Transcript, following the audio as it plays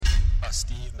a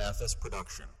Steve Mathis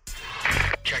production.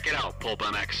 Check it out, Pulp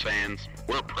MX fans.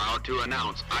 We're proud to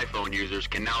announce iPhone users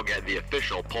can now get the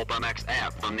official Pulp MX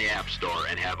app from the App Store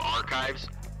and have archives,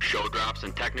 show drops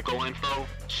and technical info,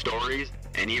 stories,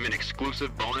 and even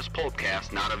exclusive bonus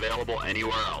Pulpcasts not available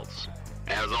anywhere else.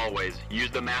 As always,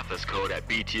 use the Mathis code at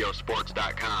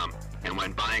btosports.com, and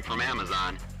when buying from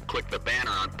Amazon, click the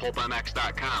banner on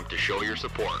pulpmx.com to show your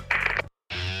support.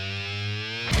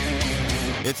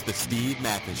 It's the Steve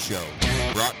Mathis Show,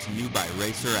 brought to you by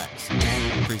Racer X,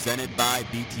 presented by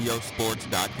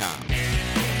btosports.com.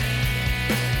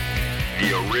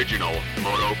 The original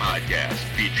Moto Podcast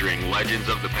featuring legends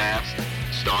of the past,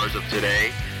 stars of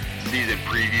today, season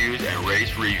previews and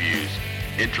race reviews,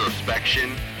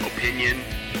 introspection, opinion,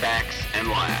 facts, and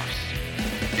laughs.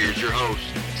 Here's your host,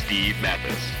 Steve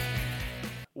Mathis.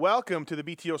 Welcome to the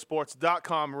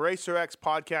btosports.com Racer X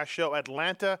podcast show,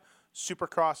 Atlanta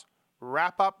Supercross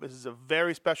wrap-up. This is a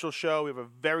very special show. We have a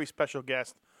very special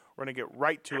guest. We're going to get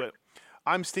right to it.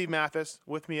 I'm Steve Mathis.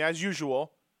 With me, as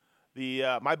usual,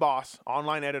 my boss,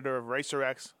 online editor of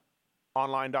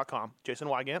RacerXOnline.com, Jason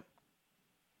Wygant.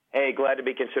 Hey, glad to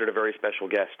be considered a very special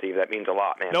guest, Steve. That mean a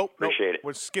lot, man. Appreciate it.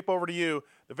 We'll skip over to you.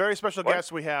 The very special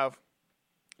guest we have,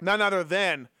 none other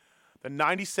than the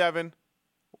 92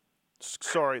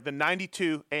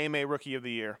 AMA Rookie of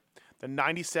the Year, the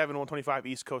 97 125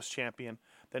 East Coast champion,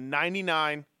 the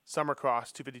 99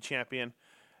 Summercross 250 champion,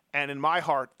 and in my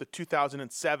heart, the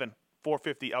 2007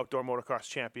 450 Outdoor Motocross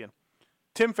champion,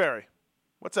 Tim Ferry.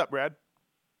 What's up, Brad?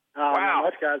 Wow. Not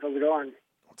much, guys. How's it going?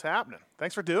 What's happening?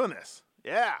 Thanks for doing this.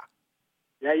 Yeah.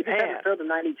 Yeah, you just had to throw the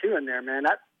 92 in there, man.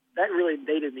 That really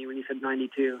dated me when you said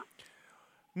 92.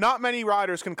 Not many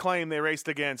riders can claim they raced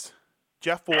against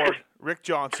Jeff Ford, Rick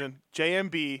Johnson,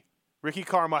 JMB, Ricky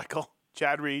Carmichael,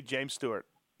 Chad Reed, James Stewart.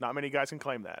 Not many guys can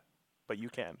claim that, but you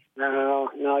can. No,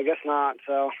 I guess not.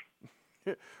 So,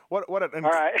 what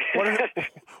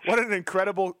an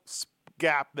incredible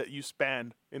gap that you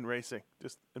spanned in racing.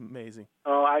 Just amazing.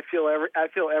 Oh, I feel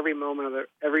every moment of it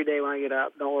every day when I get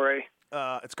up. Don't worry.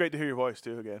 It's great to hear your voice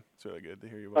too. Again, it's really good to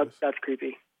hear your voice. That's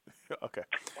creepy. Okay.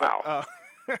 Wow.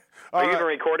 Are you even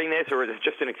recording this, or is it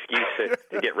just an excuse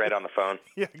to get read on the phone?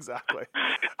 Yeah, exactly.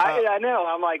 I know.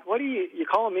 I'm like, what are you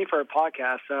calling me for a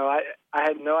podcast? So I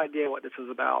had no idea what this was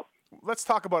about. Let's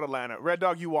talk about Atlanta. Red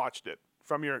Dog, you watched it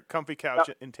from your comfy couch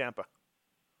in Tampa.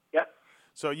 Yep.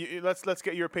 So let's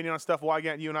get your opinion on stuff.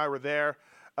 Wygant, you and I were there.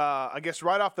 I guess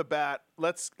right off the bat,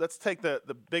 let's take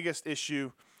the biggest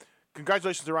issue.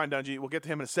 Congratulations to Ryan Dungey. We'll get to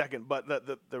him in a second. But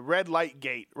the red light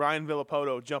gate, Ryan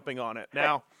Villopoto jumping on it.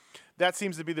 Now, that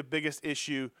seems to be the biggest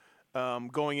issue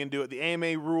going into it. The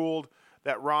AMA ruled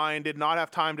that Ryan did not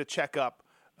have time to check up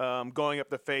going up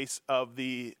the face of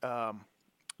the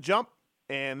jump,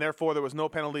 and therefore there was no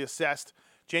penalty assessed.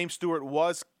 James Stewart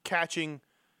was catching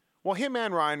 – well, him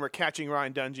and Ryan were catching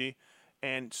Ryan Dungey,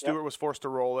 and Stewart was forced to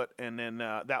roll it, and then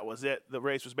that was it. The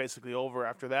race was basically over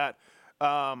after that.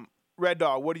 Red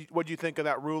Dog, what do you think of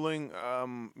that ruling?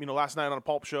 Last night on a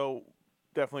Pulp show,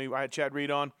 definitely I had Chad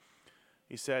Reed on.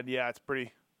 He said, yeah, it's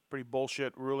pretty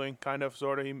bullshit ruling, kind of,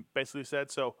 sort of, he basically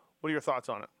said. So what are your thoughts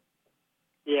on it?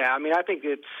 Yeah, I mean, I think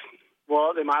they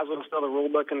might as well throw the rule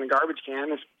book in the garbage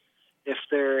can if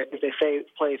they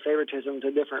play favoritism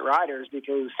to different riders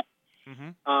because,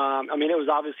 I mean, it was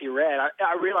obviously red.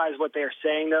 I realize what they're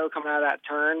saying, though, coming out of that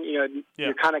turn.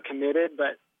 You're kind of committed,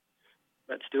 but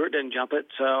Stewart didn't jump it.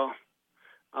 So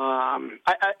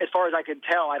as far as I could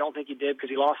tell, I don't think he did because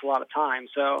he lost a lot of time.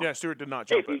 So yeah, Stewart did not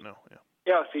jump it. No. Yeah.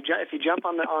 Yeah, if you jump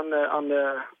on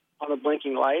the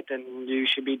blinking light, then you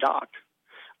should be docked.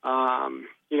 I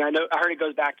heard it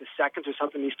goes back to seconds or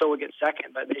something. He still would get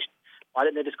second, but why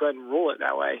didn't they just go ahead and rule it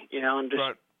that way? And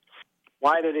just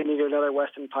why did they need another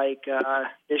Weston Pike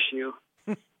issue 2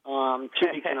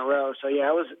 weeks in a row? So yeah,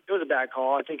 it was a bad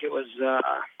call. I think it was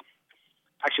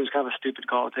actually it was kind of a stupid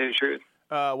call, to tell you the truth.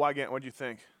 Wygant, what do you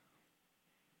think?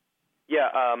 Yeah,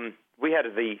 we had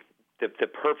the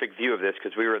perfect view of this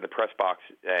because we were in the press box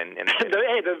and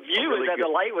the view really is that the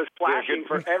light was flashing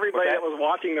for everybody that was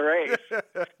watching the race.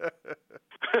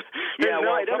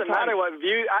 It doesn't matter what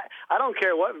view. I don't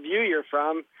care what view you're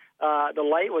from. The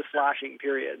light was flashing.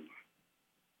 Period.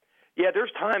 Yeah,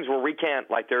 there's times where we can't.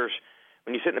 When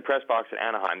you sit in the press box at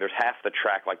Anaheim, there's half the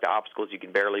track, the obstacles, you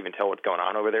can barely even tell what's going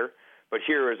on over there. But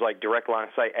here is direct line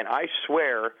of sight, and I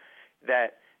swear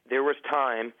that there was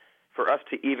time for us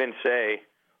to even say,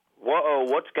 whoa,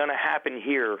 what's going to happen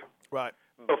here? Right.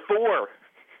 Before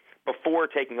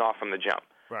taking off from the jump.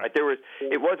 Right.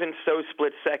 It wasn't so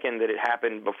split second that it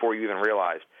happened before you even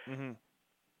realized. Mm-hmm.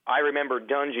 I remember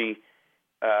Dungey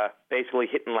basically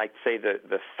hitting, say,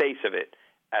 the face of it,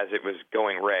 as it was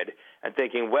going red and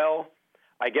thinking, well,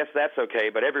 I guess that's okay,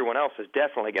 but everyone else is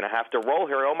definitely going to have to roll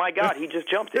here. Oh, my God, he just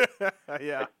jumped it.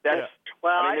 Yeah.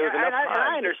 Well, I mean, there was enough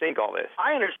time to think all this.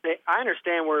 I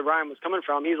understand where Ryan was coming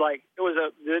from. He's like, it was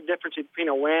the difference between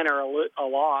a win or a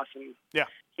loss, and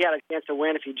he had a chance to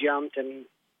win if he jumped and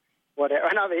whatever.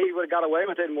 I know he would have got away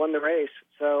with it and won the race.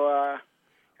 So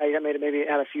he maybe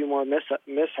had a few more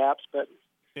mishaps, but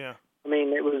I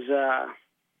mean, it was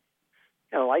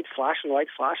lights flashing, all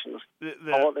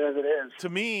as it is. To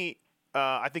me,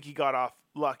 I think he got off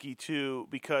lucky too,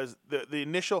 because the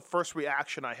initial first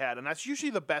reaction I had, and that's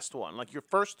usually the best one, like your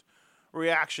first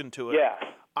reaction to it. Yeah.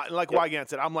 Wygant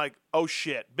said, I'm like, oh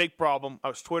shit, big problem. I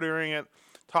was Twittering it,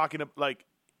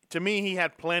 to me, he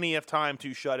had plenty of time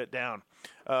to shut it down.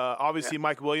 Obviously,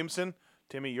 Mike Williamson,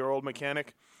 Timmy, your old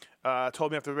mechanic,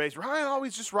 told me after the race, Ryan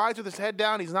always just rides with his head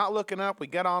down. He's not looking up. We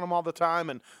get on him all the time,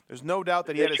 and there's no doubt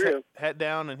that he had his head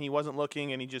down and he wasn't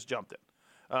looking, and he just jumped it.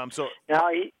 No,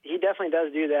 he definitely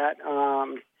does do that.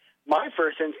 My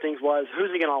first instinct was,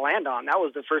 who's he going to land on? That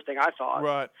was the first thing I thought.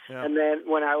 Right. Yeah. And then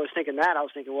when I was thinking that, I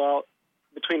was thinking, well,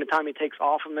 between the time he takes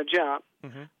off from the jump,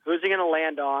 who's he going to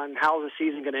land on? How's the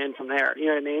season going to end from there? You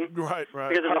know what I mean? Right.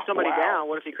 Because if there's somebody down,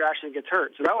 what if he crashes and gets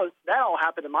hurt? So that all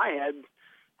happened in my head,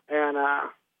 and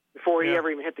before he ever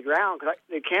even hit the ground, because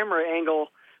the camera angle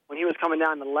when he was coming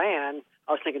down the land,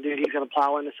 I was thinking, dude, he's going to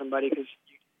plow into somebody because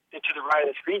to the right of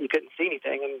the screen, you couldn't see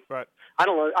anything. And I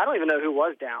don't know. I don't even know who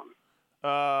was down.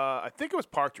 I think it was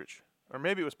Partridge, or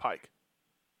maybe it was Pike.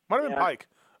 Might have been Pike.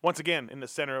 Once again, in the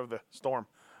center of the storm.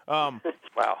 Wow.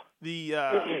 Did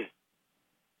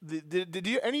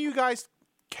any of you guys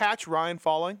catch Ryan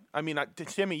falling? I mean,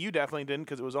 Timmy, you definitely didn't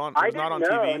because it was on. It was not on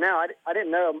TV. No, I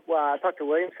didn't know. Well, I talked to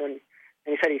Williamson.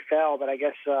 And he said he fell, but I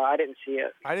guess I didn't see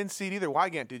it. I didn't see it either.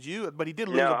 Wygant, did you? But he did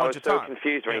lose a bunch of time. No, I was so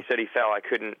confused when he said he fell. I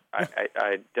couldn't.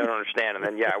 I don't understand. And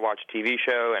then I watched a TV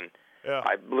show and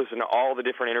I listened to all the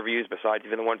different interviews besides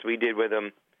even the ones we did with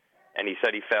him. And he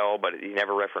said he fell, but he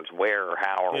never referenced where or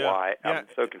how or why. I'm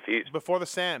so confused. Before the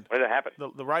sand. When did that happen?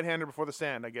 The right-hander before the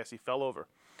sand. I guess he fell over.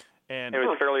 And it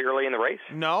was fairly early in the race.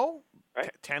 No, right?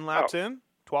 10 laps in.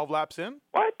 12 laps in.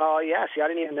 What? Oh, yeah. See, I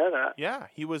didn't even know that. Yeah,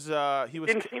 he was.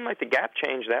 Didn't seem like the gap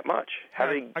changed that much.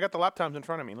 I got the lap times in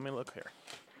front of me. Let me look here,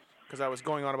 because I was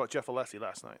going on about Jeff Alessi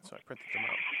last night, so I printed them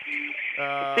out.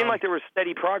 It seemed like there was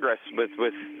steady progress with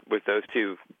those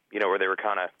two. You know, where they were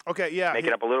kind of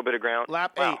making up a little bit of ground.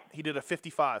 Lap 8, he did a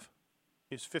 55.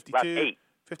 He was 52. Lap 8.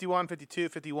 51, 52,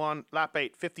 51. Lap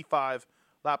 8, 55.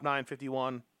 Lap 9,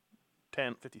 51.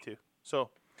 10, 52. So.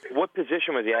 What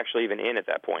position was he actually even in at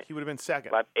that point? He would have been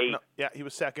second. Lap 8? No, yeah, he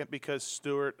was second because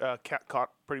Stewart caught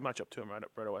pretty much up to him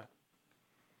right away.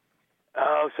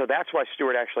 Oh, so that's why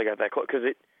Stewart actually got that close.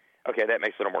 Okay, that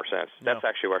makes a little more sense. That's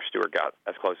actually where Stewart got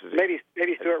as close as he Maybe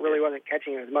Stewart really wasn't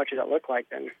catching as much as it looked like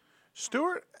then.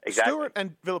 Stewart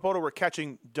and Villopoto were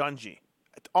catching Dungey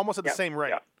almost at the same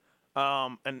rate.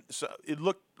 Yeah. And so it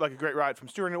looked like a great ride from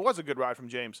Stewart, and it was a good ride from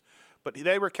James. But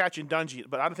they were catching Dungey.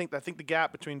 But I think the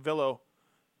gap between Villo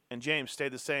and James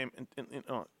stayed the same,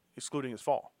 excluding his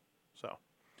fall. So.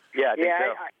 Yeah, I think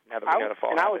so.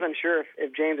 I was unsure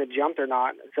if James had jumped or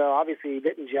not. So obviously he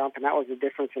didn't jump, and that was the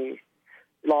difference in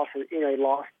loss. He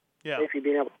lost basically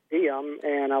being able to see him,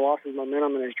 and I lost his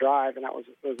momentum and his drive, and that was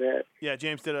it. Yeah,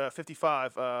 James did a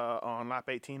 55 on lap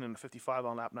 18 and a 55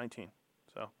 on lap 19.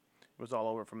 So it was all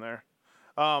over from there.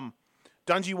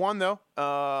 Dungey won though,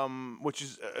 which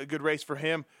is a good race for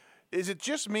him. Is it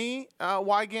just me,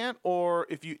 Wygant, or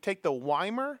if you take the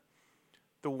Weimer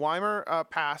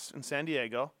pass in San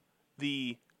Diego,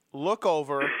 the look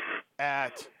over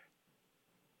at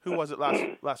who was it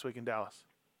last week in Dallas?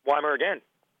 Weimer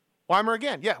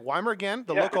again. Yeah, Weimer again.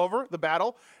 The look over, the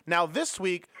battle. Now this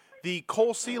week, the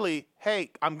Cole Seeley,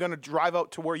 hey, I'm going to drive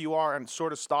out to where you are and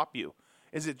sort of stop you.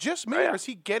 Is it just me, or is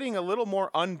he getting a little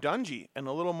more undungy and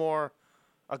a little more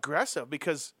aggressive?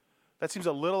 Because that seems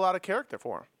a little out of character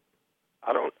for him.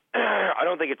 I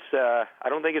don't think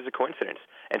it's a coincidence.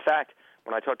 In fact,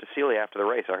 when I talked to Seeley after the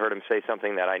race, I heard him say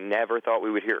something that I never thought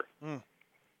we would hear.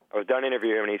 I was done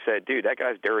interviewing him, and he said, "Dude, that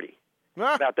guy's dirty."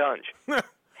 About Dunge.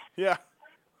 Yeah.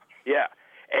 Yeah.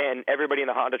 And everybody in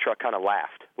the Honda truck kind of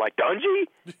laughed. Like,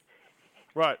 Dungey?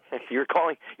 Right. You're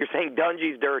saying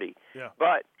Dungey's dirty. Yeah.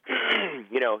 But,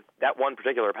 that one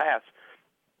particular pass,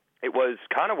 it was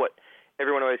kind of what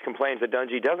everyone always complains that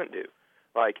Dungey doesn't do.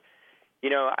 Like,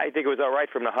 I think it was all right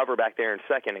for him to hover back there in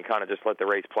second and kind of just let the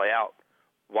race play out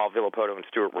while Villopoto and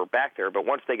Stewart were back there. But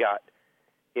once they got,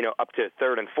 up to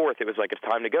third and fourth, it was like it's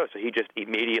time to go. So he just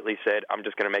immediately said, I'm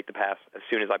just going to make the pass as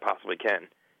soon as I possibly can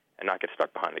and not get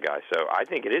stuck behind the guy. So I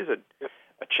think it is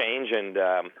a change, and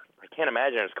can't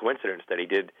imagine it's coincidence that he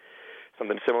did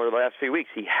something similar the last few weeks.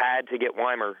 He had to get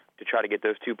Weimer to try to get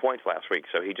those 2 points last week,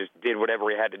 so he just did whatever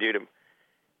he had to do to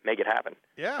make it happen.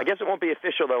 Yeah. I guess it won't be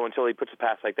official, though, until he puts a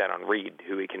pass like that on Reed,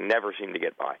 who he can never seem to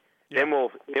get by. Yeah.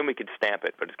 Then we could stamp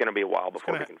it, but it's going to be a while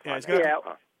before we can find it. Yeah.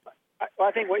 Well,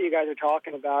 I think what you guys are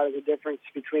talking about is the difference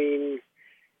between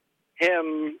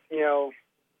him,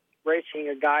 racing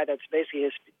a guy that's basically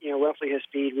his, roughly his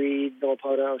speed, Reed,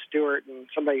 Villapoto, Stewart, and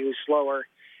somebody who's slower.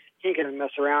 He ain't going to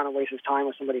mess around and waste his time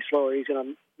with somebody slower. He's going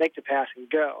to make the pass and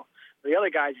go. The other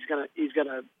guys, he's going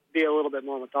to be a little bit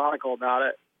more methodical about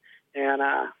it, and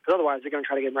because otherwise they're going to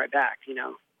try to get him right back.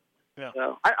 Yeah.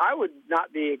 So I would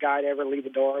not be a guy to ever leave the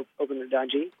door open to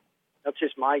Dungey. That's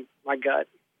just my gut.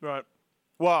 Right.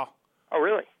 Wow. Oh,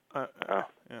 really?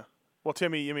 Yeah. Well,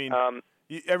 Timmy, you mean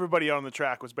everybody on the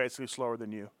track was basically slower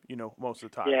than you, most of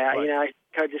the time. Yeah,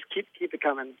 I just keep it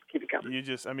coming. Keep it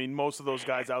coming. Most of those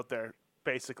guys out there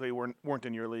basically weren't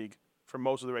in your league for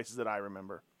most of the races that I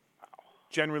remember.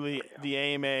 Generally, the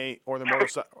AMA or the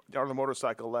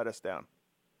motorcycle let us down.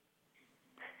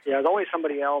 Yeah, it was always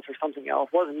somebody else or something else.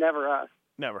 It wasn't never us.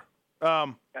 Never.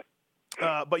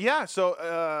 But yeah,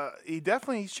 so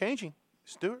he's changing.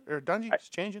 Stewart or Dungey's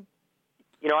changing.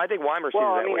 I think Weimer sees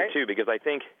it that way too, because I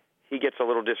think he gets a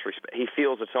little disrespect. He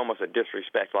feels it's almost a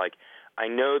disrespect. Like, I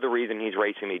know the reason he's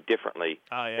racing me differently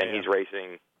than he's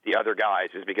racing the other guys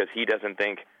is because he doesn't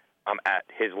think I'm at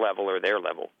his level or their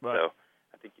level. Right. So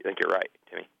I think you're right,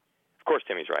 Timmy. Of course,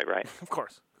 Timmy's right? Of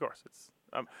course. It's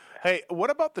hey, what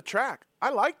about the track? I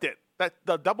liked it.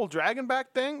 The double dragon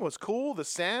back thing was cool. The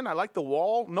sand, I like the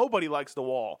wall. Nobody likes the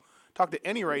wall. Talk to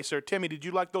any racer. Timmy, did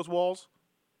you like those walls?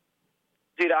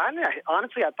 Dude,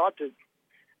 honestly, I thought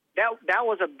that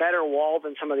was a better wall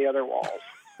than some of the other walls.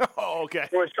 Oh, okay.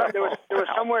 There was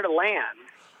somewhere to land.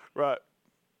 Right.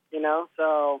 So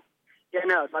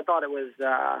so I thought it was.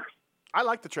 I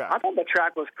like the track. I thought the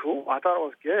track was cool. I thought it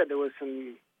was good. There was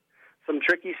some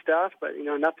tricky stuff, but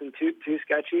nothing too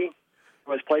sketchy.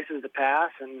 There was places to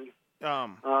pass, and I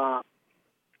thought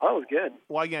it was good.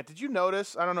 Wygant, did you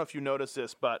notice? I don't know if you noticed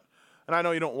this, but and I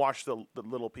know you don't watch the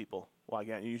little people.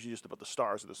 Wygant, you're usually just about the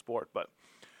stars of the sport, but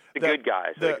the good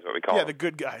guys, I think is what we call them. Yeah, the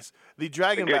good guys. The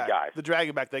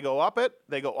Dragonback. They go up it.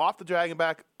 They go off the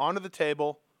Dragonback onto the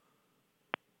table,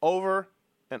 over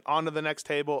and onto the next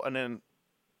table, and then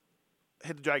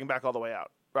hit the Dragonback all the way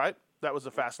out. Right? That was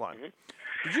the fast line.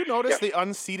 Mm-hmm. Did you notice the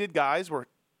unseated guys were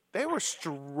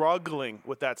struggling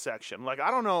with that section? Like,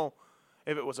 I don't know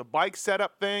if it was a bike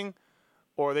setup thing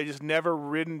or they just never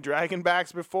ridden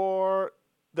Dragonbacks before.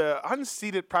 The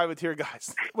unseated privateer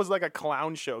guys, it was like a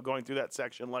clown show going through that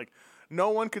section. Like, no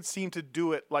one could seem to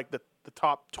do it like the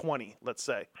top 20, let's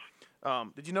say.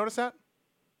 Did you notice that?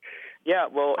 Yeah,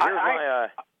 well,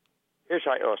 here's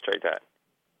how I illustrate that.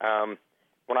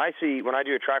 When I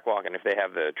do a track walk, and if they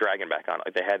have the Dragonback on,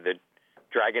 like they had the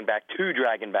Dragonback to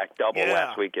Dragonback double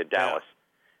last week at Dallas.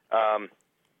 Yeah.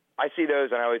 I see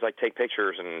those, and I always take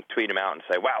pictures and tweet them out and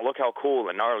say, wow, look how cool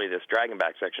and gnarly this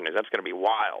Dragonback section is. That's going to be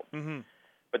wild. Mm-hmm.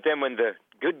 But then when the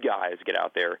good guys get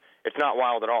out there, it's not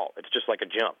wild at all. It's just like a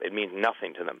jump. It means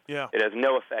nothing to them. Yeah. It has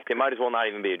no effect. It might as well not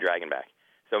even be a Dragonback.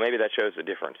 So maybe that shows the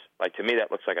difference. Like, to me, that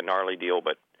looks like a gnarly deal,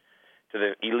 but to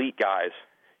the elite guys,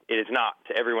 it is not.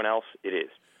 To everyone else, it is.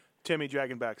 Timmy,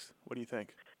 Dragonbacks, what do you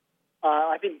think?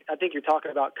 I think you're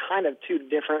talking about kind of two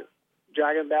different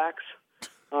Dragonbacks.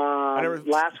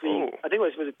 Last week, I think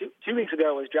it was 2 weeks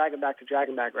ago, it was Dragonback to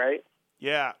Dragonback, right?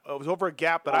 Yeah, it was over a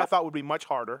gap that I thought would be much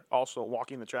harder. Also,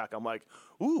 walking the track, I'm like,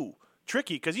 ooh,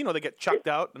 tricky, because they get chucked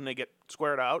out and they get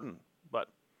squared out, but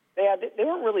yeah, they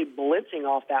weren't really blitzing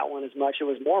off that one as much. It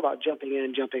was more about jumping in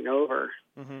and jumping over.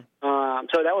 Mm-hmm.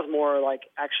 So that was more like,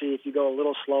 actually, if you go a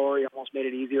little slower, you almost made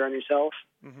it easier on yourself.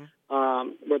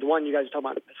 Mm-hmm. Where the one you guys are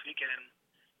talking about this weekend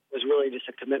was really just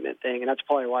a commitment thing, and that's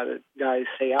probably why the guys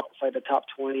stay outside the top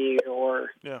 20, or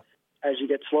as you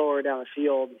get slower down the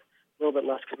field, a little bit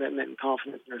less commitment and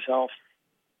confidence in yourself.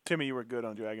 Timmy, you were good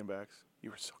on Dragonbacks.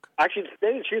 You were so good. Actually, to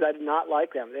tell you the truth, I did not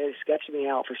like them. They sketched me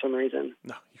out for some reason.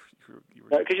 No, you were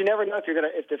because you never know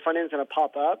if the front end's going to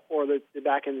pop up or the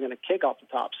back end's going to kick off the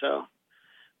top. So,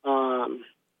 and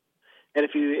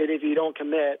if you don't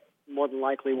commit, more than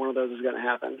likely one of those is going to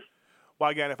happen. Well,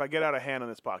 again, if I get out of hand on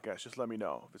this podcast, just let me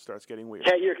know if it starts getting weird.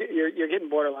 Yeah, you're getting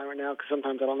borderline right now because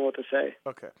sometimes I don't know what to say.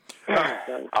 Okay.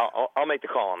 I'll make the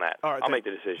call on that. All right, I'll make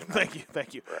the decision.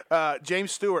 Thank you.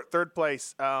 James Stewart, third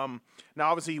place. Now,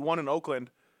 obviously, he won in Oakland.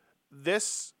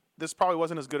 This probably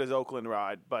wasn't as good as Oakland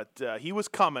ride, but he was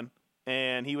coming,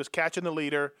 and he was catching the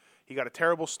leader. He got a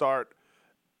terrible start.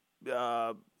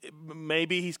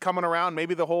 Maybe he's coming around.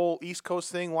 Maybe the whole East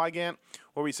Coast thing, Wygant,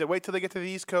 where we said wait till they get to the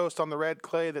East Coast on the red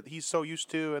clay that he's so used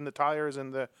to, and the tires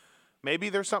and the. Maybe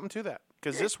there's something to that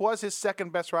because this was his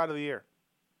second best ride of the year.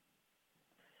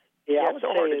 Yeah, it's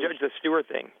so hard to judge the Stewart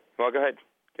thing. Well, go ahead.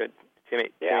 Good.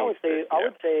 Timmy. Yeah, I would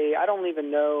say I don't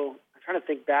even know. I'm trying to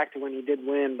think back to when he did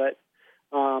win, but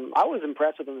I was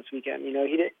impressed with him this weekend. You know,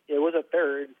 it was a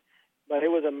third, but it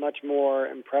was a much more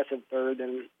impressive third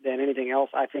than anything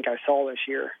else I think I saw this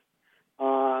year.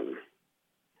 And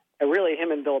really,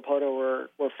 him and Villapoto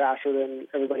were faster than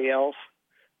everybody else.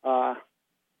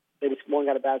 They just one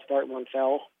got a bad start, and one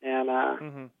fell, and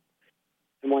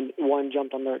and one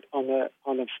jumped on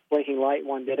the blinking light,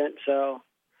 one didn't. So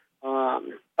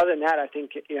other than that, I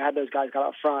think had those guys got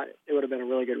up front, it would have been a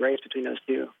really good race between those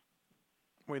two.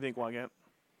 What do you think, Wygant?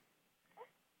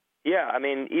 Yeah, I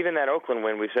mean, even that Oakland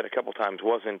win we've said a couple times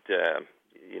wasn't a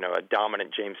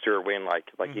dominant James Stewart win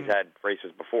like he's had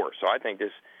races before. So I think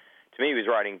this, to me, he was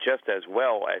riding just as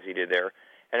well as he did there,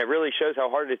 and it really shows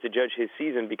how hard it is to judge his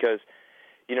season because.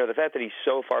 The fact that he's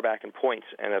so far back in points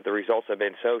and that the results have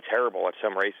been so terrible at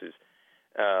some races,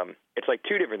 it's like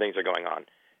two different things are going on.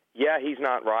 Yeah, he's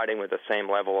not riding with the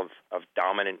same level of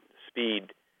dominant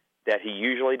speed that he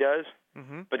usually does,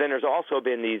 but then there's also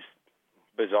been these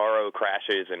bizarro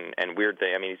crashes and weird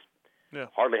things. I mean, he's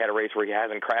hardly had a race where he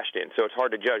hasn't crashed in, so it's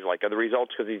hard to judge. Like, are the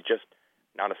results because he's just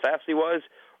not as fast as he was,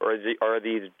 or are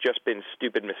these just been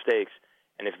stupid mistakes,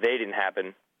 and if they didn't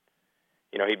happen,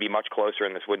 he'd be much closer,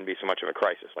 and this wouldn't be so much of a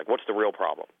crisis. Like, what's the real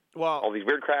problem? Well, all these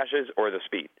weird crashes or the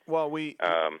speed? Well, we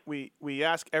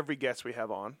ask every guest we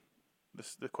have on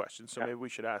the question, so maybe we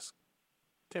should ask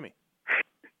Timmy.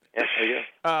 Yeah, there you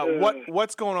go.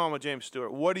 What's going on with James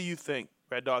Stewart? What do you think,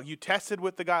 Red Dog? You tested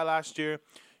with the guy last year.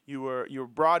 You were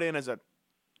brought in as a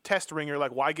test ringer,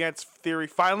 like Wygant's theory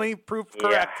finally proved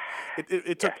correct. Yeah.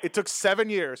 It took 7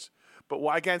 years, but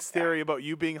Wygant's theory about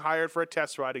you being hired for a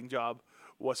test riding job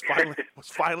was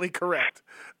finally correct,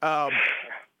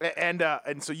 and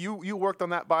so you worked on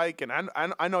that bike, and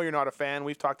I know you're not a fan.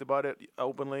 We've talked about it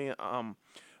openly,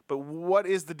 but what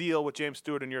is the deal with James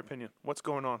Stewart in your opinion? What's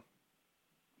going on?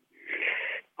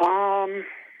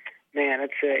 Man, I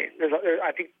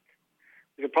think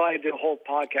we could probably do a whole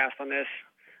podcast on this.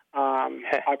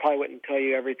 I probably wouldn't tell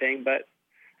you everything, but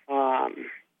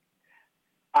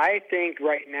I think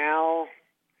right now.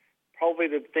 Probably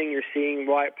the thing you're seeing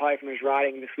probably from his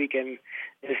riding this weekend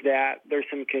is that there's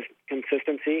some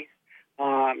consistency.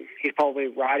 He's probably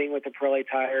riding with the Pirelli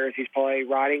tires. He's probably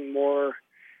riding more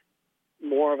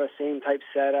of a same type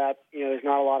setup. There's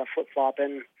not a lot of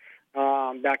flip-flopping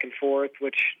back and forth,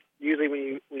 which usually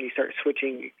when you start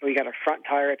switching, you got a front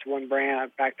tire, it's one brand, a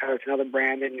back tire, it's another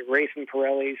brand, and you're racing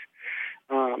Pirellis.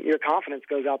 Your confidence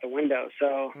goes out the window.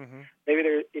 So maybe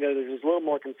there's a little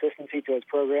more consistency to his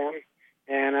program.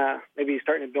 And maybe he's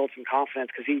starting to build some confidence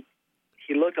because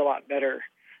he looked a lot better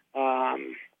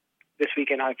this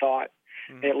weekend, I thought,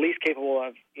 at least capable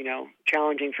of,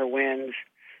 challenging for wins,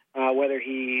 whether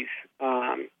he's,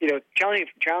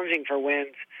 challenging for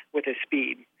wins with his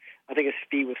speed. I think his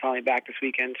speed was finally back this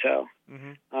weekend. So,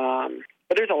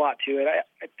 but there's a lot to it.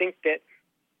 I think that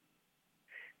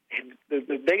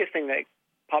the biggest thing that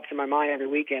pops in my mind every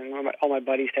weekend when all my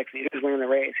buddies text me, who's winning the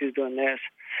race, who's doing this.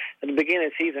 At the beginning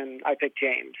of the season, I picked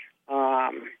James.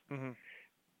 That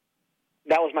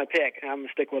was my pick, and I'm going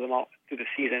to stick with him all through the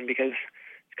season because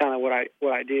it's kind of what I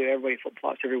do. Everybody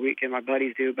flip-flops every weekend. My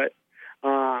buddies do, but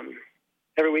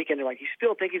every weekend they're like, you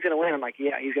still think he's going to win? I'm like,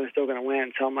 yeah, he's still going to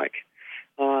win. So I'm like,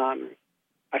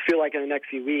 I feel like in the next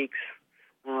few weeks,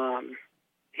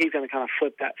 he's going to kind of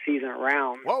flip that season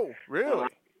around. Whoa, really?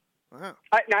 Wow.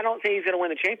 I don't think he's going to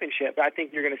win the championship, but I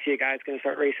think you're going to see a guy that's going to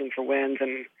start racing for wins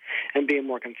and being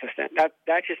more consistent.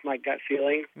 That's just my gut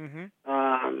feeling.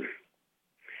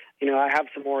 I have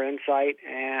some more insight,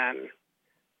 and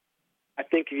I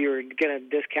think if you were going to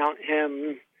discount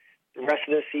him the rest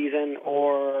of the season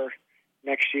or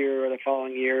next year or the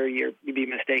following year, you'd be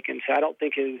mistaken. So I don't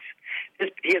think he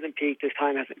hasn't peaked. His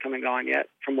time hasn't come and gone yet,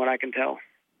 from what I can tell.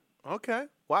 Okay.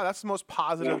 Wow, that's the most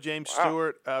positive James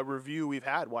Stewart review we've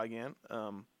had, Wygant,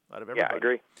 out of everybody. Yeah, I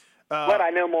agree. But I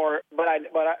know more. But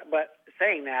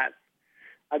saying that,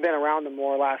 I've been around him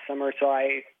more last summer, so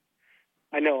I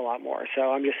know a lot more.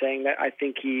 So I'm just saying that I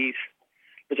think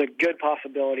there's a good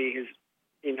possibility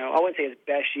I wouldn't say his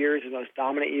best years, his most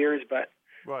dominant years, but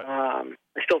I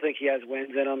still think he has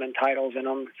wins in him and titles in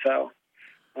him. So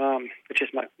it's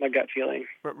just my gut feeling.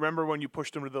 Remember when you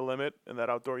pushed him to the limit in that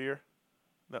outdoor year?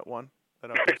 That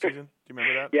outdoor season? Do you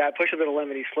remember that? Yeah, I pushed him to the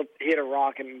limit. He hit a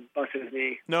rock and busted his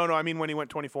knee. No, I mean when he went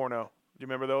 24-0. you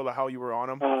remember, though, how you were on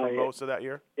him for most of that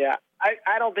year? Yeah.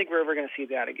 I don't think we're ever going to see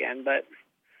that again, but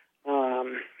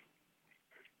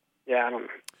yeah, I don't know.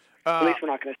 At least we're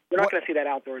not going to see that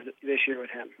outdoors this year with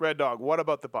him. Red Dog, what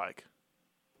about the bike?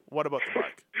 What about the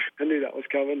bike? I knew that was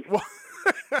coming.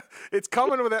 It's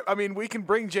coming with it. I mean, we can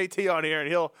bring JT on here, and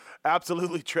he'll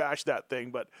absolutely trash that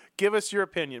thing. But give us your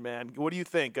opinion, man. What do you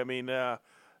think? I mean,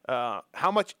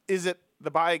 how much is it,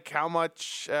 the bike? How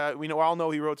much? We all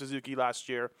know he rode Suzuki last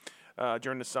year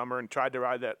during the summer and tried to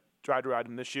ride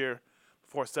him this year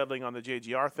before settling on the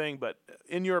JGR thing. But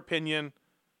in your opinion,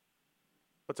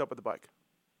 what's up with the bike?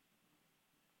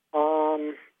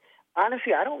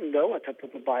 Honestly, I don't know what's up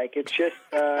with the bike. It's just,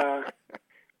 I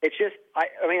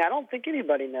don't think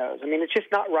anybody knows. I mean, it's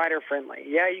just not rider friendly.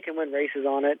 Yeah, you can win races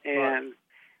on it, and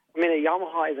Right. I mean, a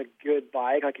Yamaha is a good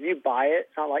bike. Like if you buy it,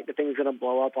 it's not like the thing's going to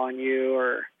blow up on you,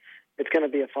 or it's going to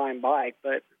be a fine bike.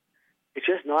 But it's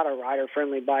just not a rider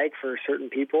friendly bike for certain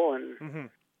people, and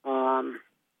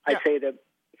I'd say that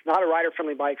it's not a rider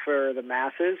friendly bike for the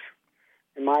masses,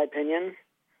 in my opinion.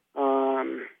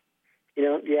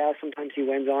 Sometimes he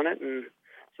wins on it, and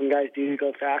some guys do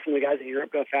go fast, and the guys in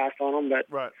Europe go fast on them. But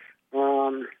Right.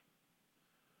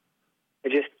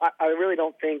 I really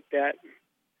don't think that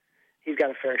he's got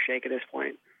a fair shake at this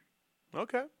point.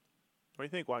 Okay. What do you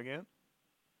think, Wygant?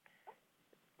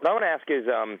 What I want to ask is,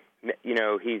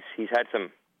 he's had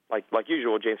some, like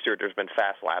usual, James Stewart, there's been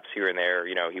fast laps here and there.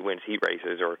 He wins heat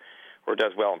races or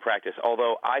does well in practice,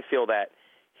 although I feel that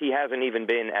he hasn't even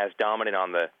been as dominant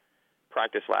on the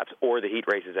practice laps or the heat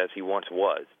races as he once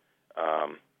was.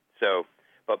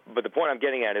 But the point I'm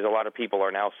getting at is a lot of people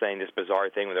are now saying this bizarre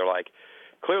thing where they're like,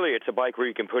 clearly it's a bike where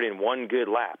you can put in one good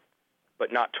lap,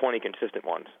 but not 20 consistent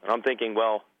ones. And I'm thinking,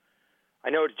 well, I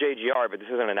know it's JGR, but this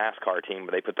isn't a NASCAR team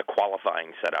where they put the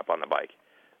qualifying setup on the bike.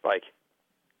 Like,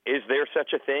 is there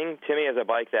such a thing, Timmy, as a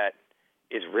bike that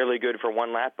is really good for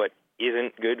one lap but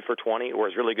isn't good for 20, or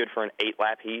is really good for an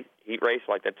 8-lap heat race?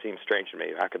 Like, that seems strange to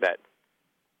me. How could that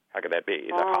be?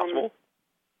 Is that possible?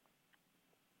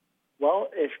 Well,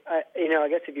 I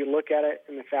guess if you look at it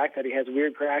in the fact that he has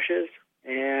weird crashes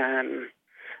and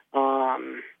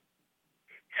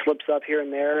slips up here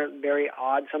and there, very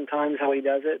odd sometimes how he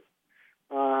does it.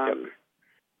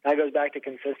 That goes back to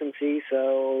consistency.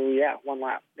 So yeah, one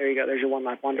lap. There you go. There's your one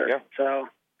lap wonder. Yeah. So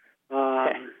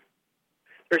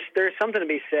there's something to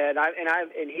be said.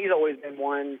 And he's always been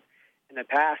one in the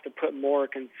past to put more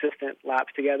consistent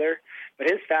laps together. But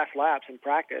his fast laps in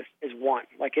practice is one.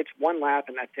 Like it's one lap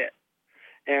and that's it.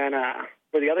 And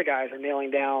where the other guys are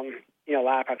nailing down,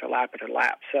 lap after lap after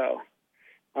lap. So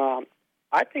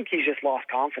I think he's just lost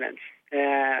confidence.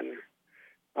 And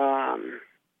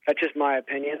that's just my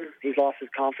opinion. He's lost his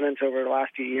confidence over the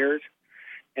last few years.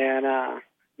 And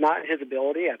not in his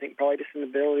ability. I think probably just in the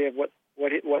ability of what's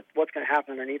going to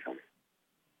happen underneath him.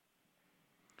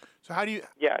 So how do you...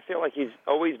 Yeah, I feel like he's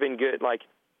always been good. Like,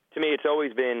 to me, it's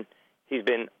always been, he's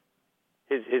been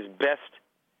his best.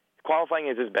 Qualifying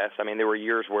is his best. I mean, there were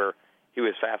years where he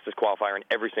was fastest qualifier in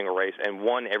every single race and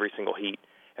won every single heat,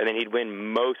 and then he'd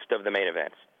win most of the main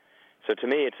events. So to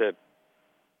me, it's a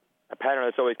pattern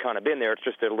that's always kind of been there. It's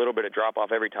just a little bit of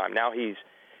drop-off every time. Now he's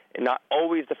not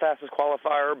always the fastest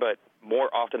qualifier, but more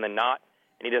often than not.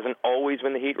 And he doesn't always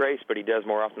win the heat race, but he does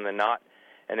more often than not.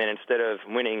 And then instead of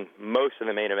winning most of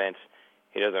the main events,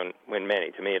 he doesn't win many.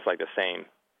 To me, it's like the same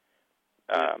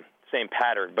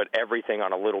pattern, but everything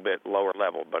on a little bit lower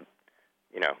level. But,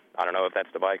 I don't know if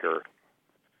that's the bike or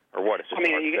what. It's just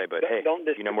hard to say, but hey,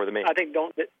 you know more than me. I think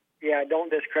don't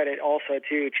discredit also,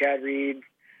 too, Chad Reed,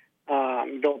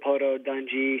 Bill Poto,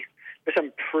 Dungey. There's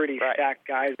some pretty stacked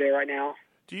guys there right now.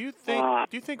 Do you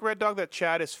think, Red Dog, that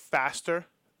Chad is faster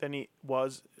than he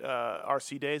was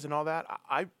RC days and all that?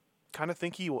 I kind of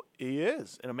think he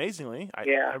is, and amazingly,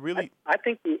 I really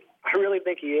think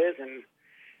he is, and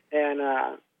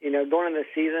going into the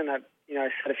season, I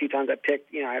said a few times I picked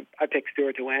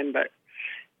Stewart to win, but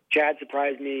Chad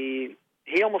surprised me.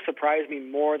 He almost surprised me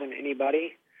more than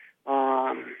anybody.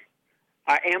 I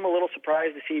am a little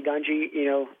surprised to see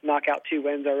Dungey, knock out 2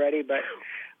 wins already, but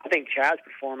I think Chad's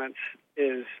performance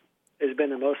has been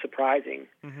the most surprising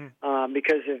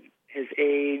because of his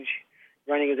age,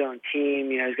 running his own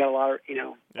team. He's got a lot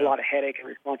of headache and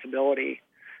responsibility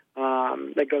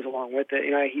that goes along with it.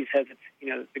 He says it's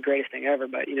the greatest thing ever,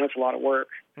 but it's a lot of work.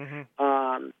 So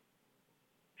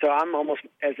I'm almost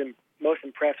most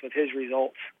impressed with his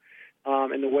results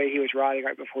and the way he was riding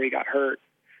right before he got hurt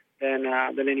than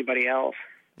anybody else.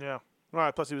 Yeah. All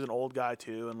right. Plus, he was an old guy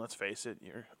too, and let's face it,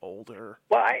 you're older.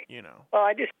 Well,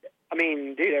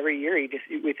 dude, every year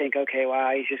we think, okay,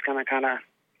 wow, he's just gonna kind of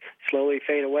slowly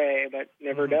fade away, but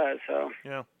never does. So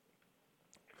yeah.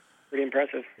 pretty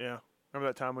impressive. Yeah.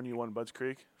 Remember that time when you won Budds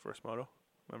Creek first moto?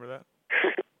 Remember that?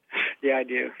 Yeah, I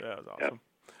do. Yeah, that was awesome.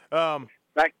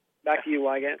 Yep. Back to you,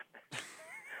 Wygant.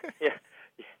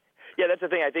 Yeah, that's the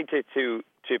thing. I think to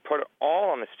put it all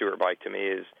on the Stewart bike to me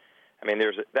is, I mean,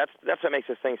 that's what makes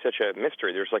this thing such a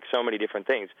mystery. There's like so many different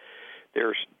things.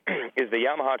 Is the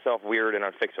Yamaha itself weird and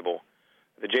unfixable?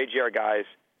 The JGR guys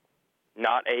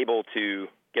not able to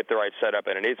get the right setup,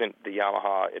 and it isn't the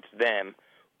Yamaha, it's them,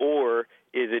 or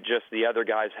is it just the other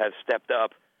guys have stepped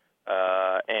up,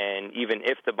 and even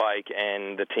if the bike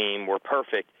and the team were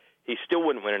perfect, he still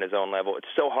wouldn't win at his own level. It's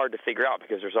so hard to figure out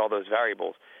because there's all those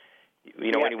variables.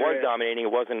 When he was dominating,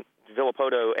 it wasn't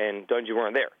Villopoto and Dungey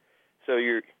weren't there. So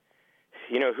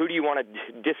who do you want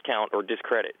to discount or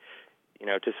discredit?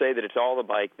 To say that it's all the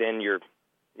bike, then you're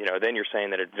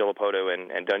saying that it's Villopoto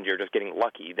and Dungey are just getting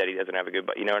lucky that he doesn't have a good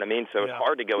bike. You know what I mean? So it's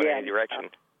hard to go in any direction.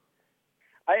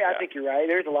 I think you're right.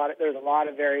 There's a lot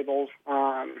of variables,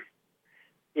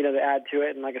 to add to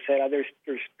it. And like I said,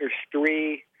 there's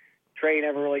three. Trey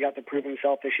never really got to prove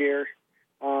himself this year.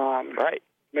 Right.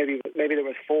 Maybe there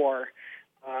was four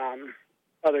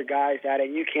other guys at it.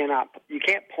 You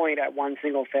can't point at one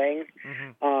single thing.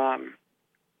 Mm-hmm.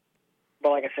 But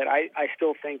like I said, I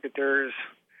still think that there's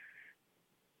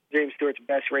James Stewart's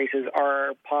best races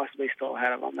are possibly still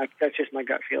ahead of him. That's just my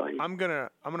gut feeling. I'm gonna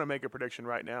make a prediction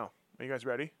right now. Are you guys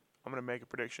ready? I'm gonna make a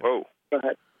prediction. Whoa. Go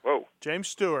ahead. Whoa. James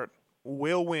Stewart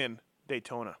will win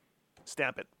Daytona.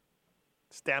 Stamp it.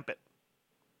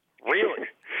 Really?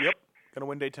 Yep. Gonna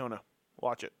win Daytona.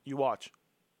 Watch it. You watch.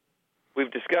 We've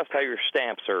discussed how your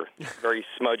stamps are very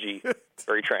smudgy,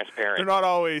 very transparent. They're not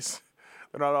always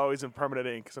in permanent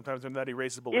ink. Sometimes they're not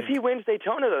erasable. If he wins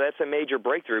Daytona, though, that's a major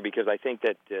breakthrough because I think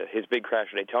that his big crash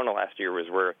at Daytona last year was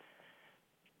where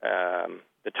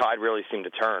the tide really seemed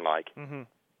to turn. Like,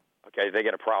 okay, they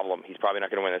get a problem. He's probably not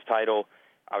going to win this title.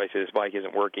 Obviously, this bike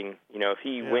isn't working. If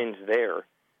he wins there,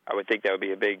 I would think that would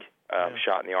be a big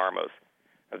shot in the arm of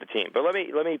the team. But let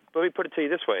me put it to you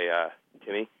this way,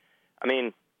 Timmy. I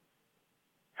mean,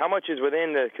 how much is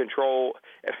within the control?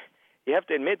 You have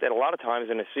to admit that a lot of times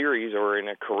in a series or in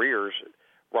a careers,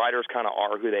 riders kind of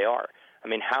are who they are. I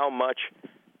mean, how much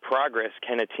progress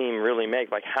can a team really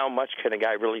make? Like, how much can a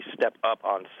guy really step up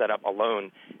on setup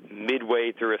alone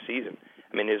midway through a season?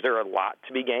 I mean, is there a lot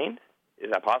to be gained? Is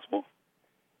that possible?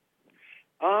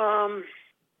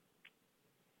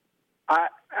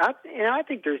 I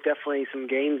think there's definitely some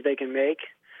gains they can make.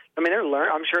 I mean,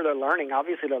 I'm sure they're learning.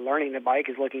 Obviously, they're learning. The bike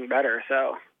is looking better.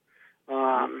 So,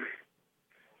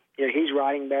 he's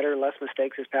riding better, less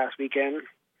mistakes this past weekend.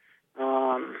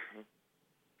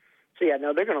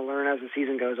 They're going to learn as the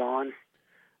season goes on.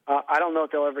 I don't know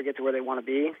if they'll ever get to where they want to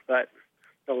be, but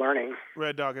they're learning.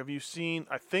 Red Dog, have you seen?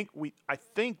 I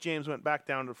think James went back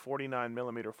down to 49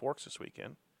 millimeter forks this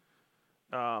weekend.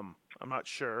 I'm not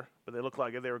sure, but they look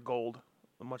like they were gold,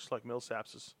 much like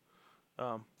Millsap's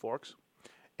forks.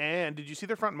 And did you see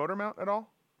their front motor mount at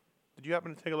all? Did you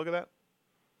happen to take a look at that?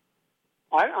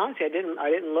 Honestly, I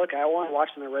didn't look. I wasn't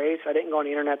watching the race. I didn't go on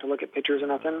the internet to look at pictures or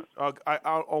nothing.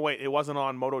 Oh wait, it wasn't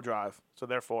on Moto Drive, so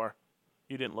therefore,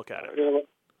 you didn't look at it.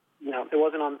 No, it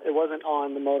wasn't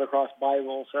on the Motocross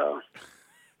Bible. So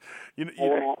you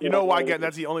know why? Again,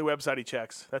 that's the only website he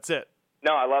checks. That's it.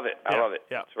 No, I love it. I love it.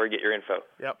 Yeah. That's where you get your info.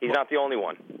 Yep. He's not the only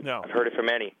one. No. I've heard it from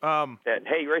many. That,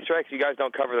 hey, Racer X, you guys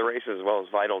don't cover the races as well as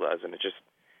Vital does, and it just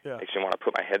makes me want to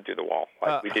put my head through the wall.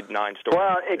 Like we did 9 stories.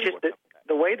 Well, it's just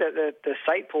the way that the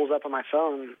site pulls up on my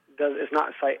phone it's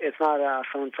not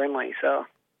phone friendly. So.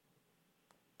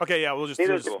 Okay, yeah, we'll just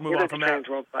move on from that. Trans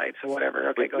World site, so whatever.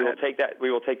 Okay, go ahead. We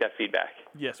will take that feedback.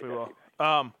 Yes, we will.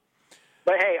 But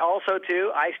hey, also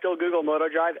too, I still Google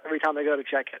MotoDrive every time I go to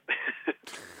check it.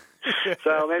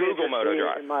 So maybe Google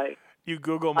MotoDrive. You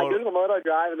Google I Google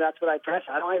MotoDrive, and that's what I press.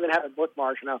 I don't even have it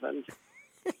bookmarked or nothing.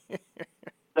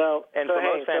 And for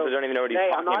most fans, they don't even know what he's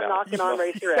talking about. I'm not knocking on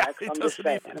Racer X. I'm just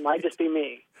saying, it might just be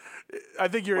me. I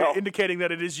think you're indicating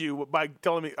that it is you by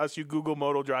telling us you Google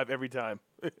MotoDrive every time.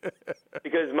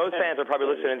 Because most fans are probably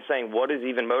listening and saying, what is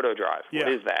even MotoDrive? Yeah,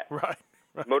 what is that? Right.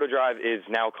 MotoDrive is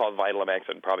now called Vital MX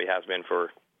and probably has been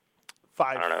for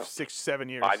 5, 6, 7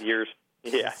 years. 5 years.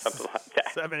 Yeah, something like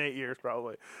that. 7, 8 years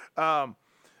probably. Set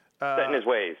in his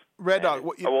ways. Red Dog.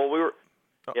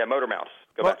 Motor mounts.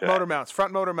 Go back to motor that. mounts.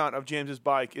 Front motor mount of James's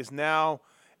bike is now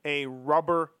a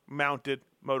rubber-mounted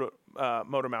motor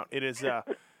mount. It is.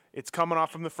 It's coming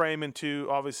off from the frame into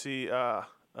obviously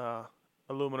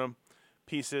aluminum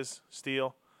pieces,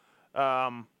 steel,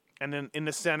 and then in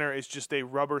the center is just a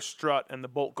rubber strut, and the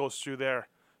bolt goes through there.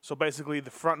 So basically,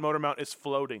 the front motor mount is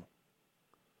floating.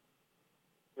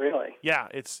 Really? Yeah,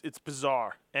 it's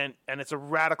bizarre, and it's a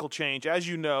radical change. As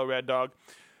you know, Red Dog,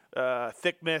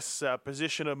 thickness,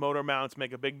 position of motor mounts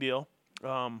make a big deal.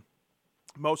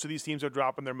 Most of these teams are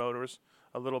dropping their motors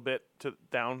a little bit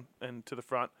down and to the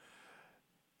front.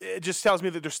 It just tells me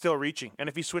that they're still reaching. And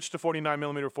if he switched to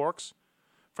 49mm forks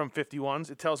from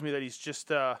 51s, it tells me that it's just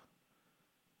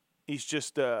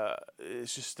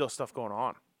still stuff going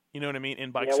on. You know what I mean?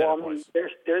 In bike setup wise.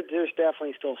 There's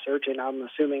definitely still searching, I'm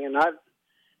assuming, and I'd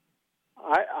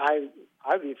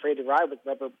be afraid to ride with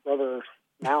rubber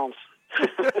mounts. I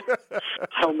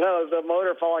don't know. Is the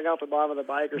motor falling off the bottom of the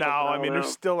bike or something? No, I mean, there's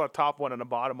still a top one and a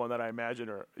bottom one that I imagine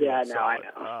are. Yeah, no, I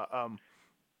know.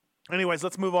 Anyways,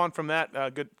 let's move on from that.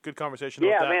 Good conversation.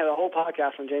 Yeah, about that. man, the whole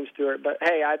podcast on James Stewart. But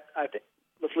hey,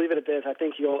 let's leave it at this. I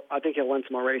think he'll win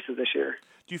some more races this year.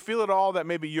 Do you feel at all that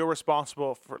maybe you're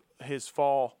responsible for his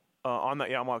fall on that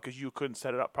Yamaha because you couldn't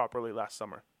set it up properly last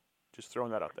summer? Just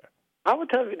throwing that out there. I would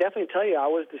definitely tell you I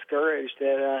was discouraged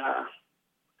that.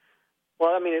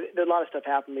 Well, I mean, a lot of stuff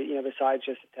happened, besides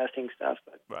just the testing stuff.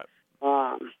 But right.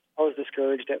 I was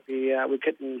discouraged that we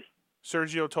couldn't.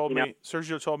 Sergio told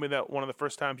me that one of the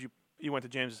first times you went to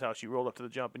James's house, you rolled up to the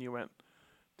jump and you went,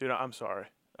 "Dude, I'm sorry.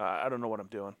 I don't know what I'm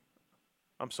doing.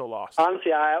 I'm so lost."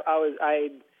 Honestly,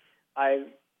 I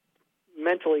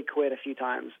mentally quit a few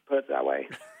times. Put it that way.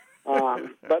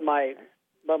 But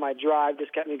my drive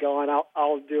just kept me going.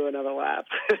 I'll do another lap.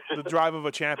 The drive of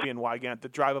a champion, Wygant. The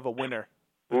drive of a winner.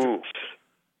 Ooh.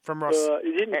 From Russ.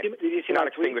 Did you see my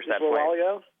tweet just a while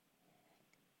ago?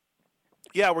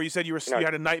 Yeah, where you said you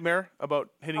had a nightmare about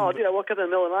hitting. Oh, dude! I woke up in the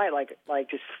middle of the night,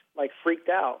 just freaked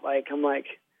out. I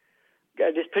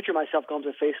just picture myself going to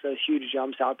the face of those huge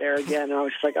jumps out there again, and I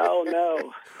was just like, oh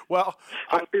no. Well,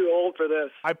 I'm too old for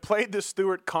this. I played the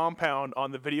Stewart compound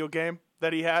on the video game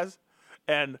that he has,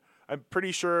 and I'm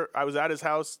pretty sure I was at his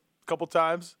house a couple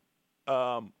times.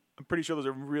 I'm pretty sure those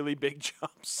are really big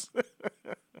jumps.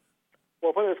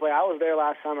 Well, put it this way, I was there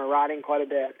last summer riding quite a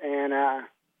bit, and I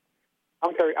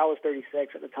was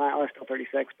 36 at the time. I was still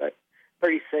 36, but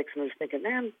 36, and I was thinking,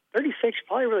 man, 36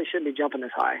 probably really shouldn't be jumping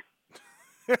this high.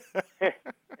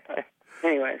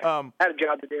 Anyway, I had a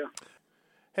job to do.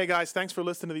 Hey, guys, thanks for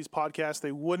listening to these podcasts.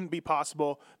 They wouldn't be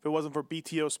possible if it wasn't for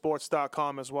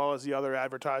BTOsports.com as well as the other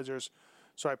advertisers.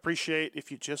 So I appreciate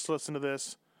if you just listen to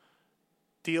this,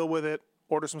 deal with it,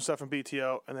 order some stuff from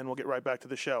BTO, and then we'll get right back to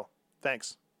the show.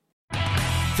 Thanks.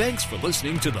 Thanks for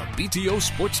listening to the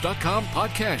BTOsports.com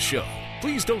podcast show.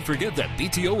 Please don't forget that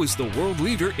BTO is the world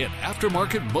leader in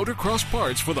aftermarket motocross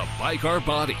parts for the bi-car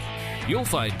body. You'll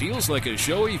find deals like a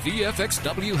Shoei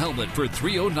VFXW helmet for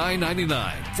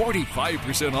 $309.99,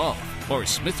 45% off, or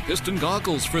Smith Piston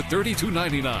goggles for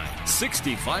 $32.99,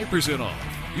 65%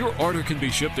 off. Your order can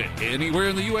be shipped to anywhere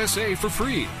in the USA for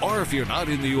free, or if you're not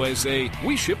in the USA,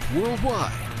 we ship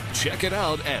worldwide. Check it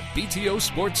out at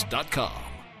BTOsports.com.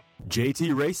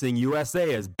 JT Racing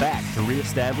USA is back to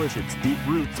reestablish its deep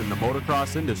roots in the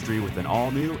motocross industry with an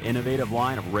all-new, innovative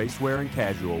line of racewear and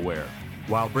casual wear.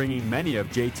 While bringing many of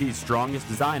JT's strongest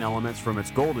design elements from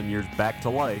its golden years back to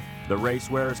life, the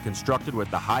racewear is constructed with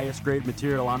the highest grade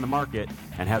material on the market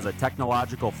and has a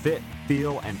technological fit,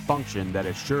 feel, and function that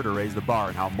is sure to raise the bar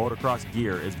in how motocross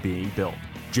gear is being built.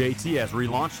 JT has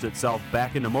relaunched itself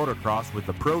back into motocross with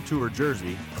the Pro Tour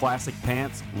jersey, classic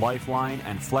pants, lifeline,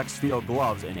 and flex feel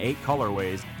gloves in 8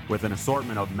 colorways with an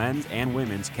assortment of men's and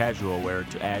women's casual wear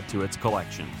to add to its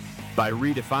collection. By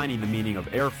redefining the meaning of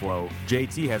airflow,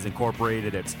 JT has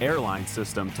incorporated its airline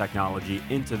system technology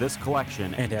into this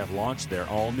collection and have launched their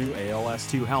all-new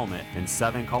ALS2 helmet in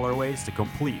 7 colorways to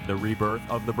complete the rebirth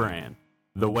of the brand.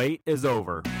 The wait is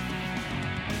over.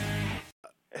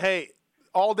 Hey,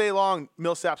 all day long,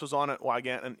 Millsaps was on it,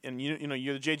 Wygant, and you know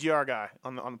you're the JGR guy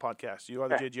on the podcast. You are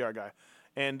the JGR guy,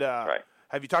 and right.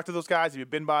 Have you talked to those guys? Have you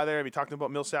been by there? Have you talked to them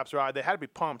about Millsaps' ride? They had to be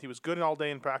pumped. He was good all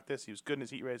day in practice. He was good in his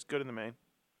heat race. Good in the main.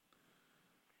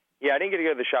 Yeah, I didn't get to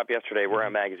go to the shop yesterday. We're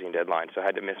on magazine deadline, so I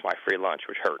had to miss my free lunch,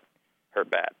 which hurt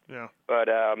bad. Yeah. But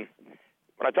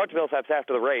when I talked to Millsaps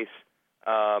after the race,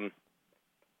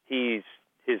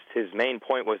 his main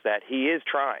point was that he is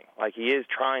trying. Like, he is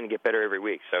trying to get better every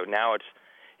week. So now it's,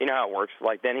 you know how it works.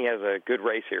 Like, then he has a good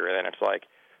race here, and then it's like,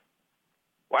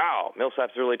 wow,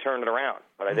 Millsaps really turned it around.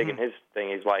 But I think in his thing,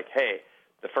 he's like, hey,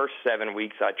 the first 7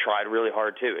 weeks I tried really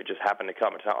hard too. It just happened to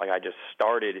come. It's not like I just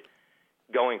started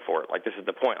going for it. Like, this is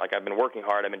the point. Like, I've been working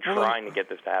hard. I've been trying to get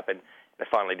this to happen, and I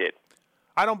finally did.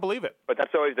 I don't believe it. But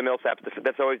that's always the Millsaps.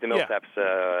 That's always the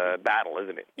Millsaps battle,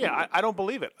 isn't it? Yeah, I don't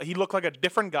believe it. He looked like a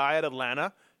different guy at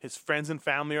Atlanta. His friends and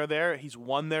family are there. He's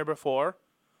won there before.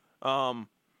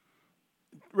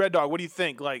 Red Dog, what do you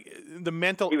think? Like the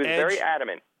mental edge? He was very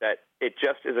adamant that it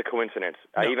just is a coincidence.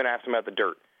 No. I even asked him about the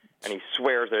dirt, and he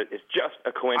swears that it's just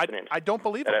a coincidence. I don't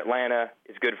believe that him. Atlanta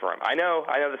is good for him. I know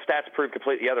the stats prove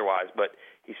completely otherwise, but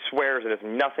he swears it has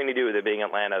nothing to do with it being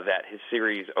Atlanta, that his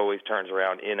series always turns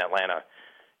around in Atlanta,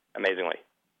 amazingly.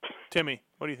 Timmy,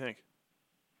 what do you think?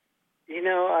 He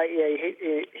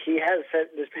has said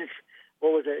there's been,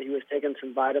 what was it? He was taking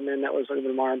some vitamin that was a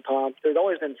little more pump. There's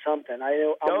always been something.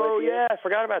 I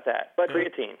forgot about that. But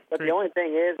creatine. But the only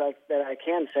thing is that I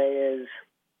can say is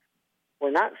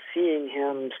we're not seeing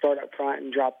him start up front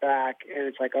and drop back, and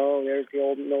it's like, oh, there's the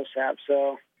old Millsap.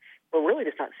 So we're really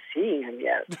just not seeing him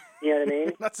yet. You know what I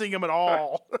mean? Not seeing him at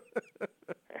all.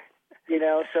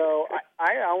 So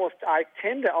I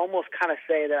tend to almost kind of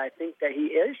say that I think that he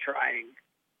is trying.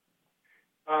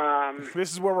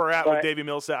 This is where we're at with Davey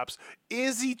Millsaps.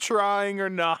 Is he trying or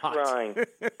not? Trying.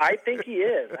 I think he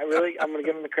is. I'm going to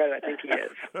give him the credit. I think he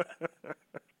is.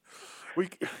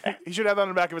 He should have that on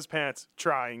the back of his pants.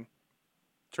 Trying.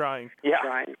 Yeah.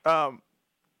 Trying.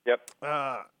 Yep.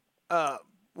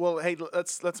 Well, hey,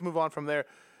 let's move on from there.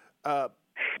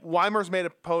 Weimer's made a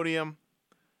podium,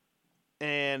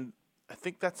 and I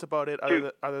think that's about it.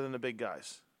 Other than the big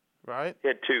guys, right? He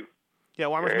had two. Yeah,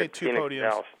 Weimer's made two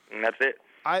podiums, and that's it.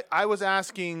 I was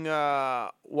asking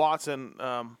Watson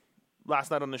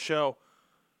last night on the show,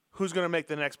 who's going to make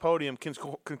the next podium? Can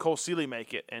Cole Seeley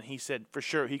make it? And he said for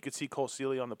sure he could see Cole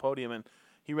Seeley on the podium, and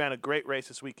he ran a great race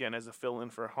this weekend as a fill-in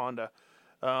for Honda.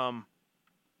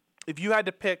 If you had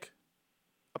to pick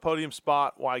a podium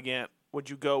spot, Wygant, would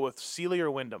you go with Seeley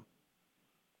or Wyndham?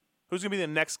 Who's going to be the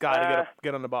next guy to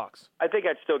get on the box? I think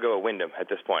I'd still go with Wyndham at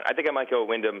this point. I think I might go with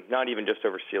Wyndham, not even just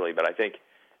over Seeley, but I think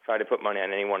if I had to put money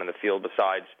on anyone in the field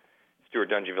besides Stuart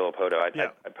Dungey-Villopoto,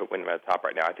 I'd put Wyndham at the top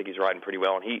right now. I think he's riding pretty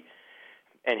well, and he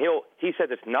says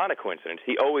it's not a coincidence.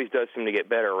 He always does seem to get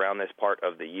better around this part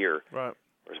of the year. Right.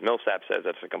 Whereas Millsap says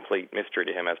that's a complete mystery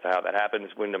to him as to how that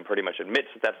happens. Wyndham pretty much admits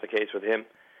that that's the case with him.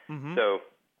 Mm-hmm. So,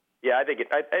 yeah, I think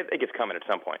it's coming at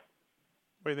some point.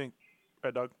 What do you think,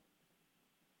 Red Dog?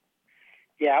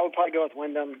 Yeah, I would probably go with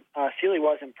Wyndham. Seeley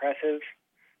was impressive,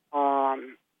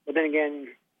 but then again,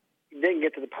 he didn't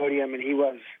get to the podium, and he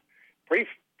was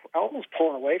almost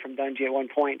pulling away from Dungey at one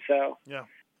point. So, yeah,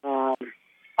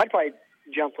 I'd probably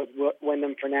jump with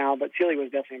Wyndham for now. But Seeley was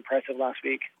definitely impressive last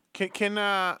week.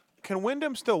 Can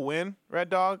Wyndham still win, Red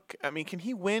Dog? I mean, can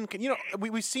he win?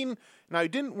 We've seen now he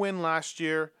didn't win last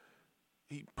year.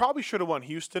 He probably should have won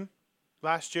Houston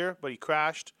last year, but he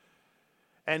crashed.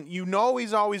 And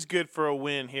he's always good for a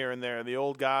win here and there. The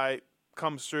old guy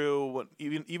comes through,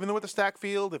 even with the stack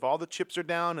field, if all the chips are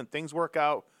down and things work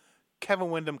out, Kevin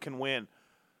Wyndham can win.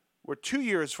 We're 2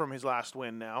 years from his last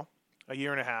win now, a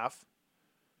year and a half.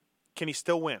 Can he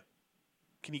still win?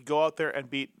 Can he go out there and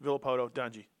beat Villopoto,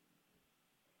 Dungey?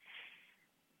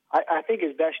 I think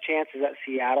his best chance is at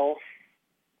Seattle.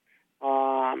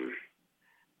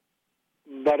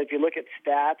 But if you look at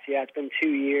stats, it's been 2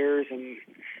 years, and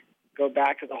go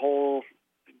back to the whole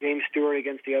James Stewart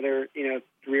against the other,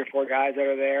 3 or 4 guys that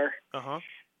are there. Uh-huh.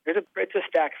 It's a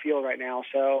stacked field right now,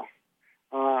 so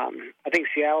I think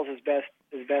Seattle's his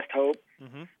best hope.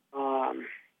 Mm-hmm.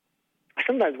 I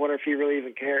sometimes wonder if he really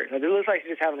even cares. It looks like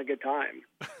he's just having a good time.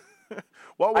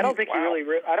 I don't think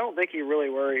he really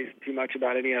worries too much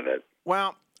about any of it.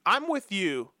 Well, I'm with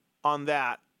you on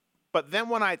that, but then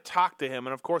when I talk to him,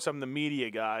 and of course I'm the media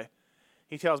guy,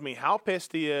 he tells me how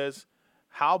pissed he is,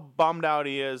 how bummed out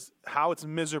he is, how it's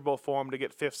miserable for him to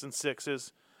get 5th and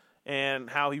 6s, and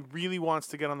how he really wants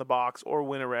to get on the box or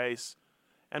win a race.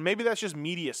 And maybe that's just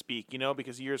media speak,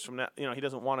 because years from now, he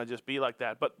doesn't want to just be like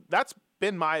that. But that's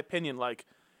been my opinion. Like,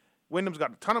 Wyndham's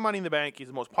got a ton of money in the bank. He's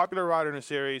the most popular rider in the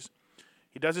series.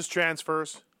 He does his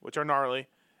transfers, which are gnarly.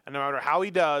 And no matter how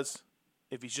he does,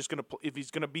 if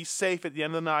he's gonna be safe at the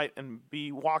end of the night and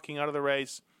be walking out of the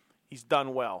race, he's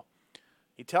done well.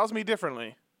 He tells me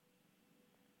differently,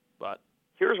 but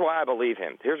here's why I believe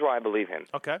him.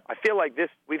 Okay. I feel like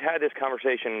we've had this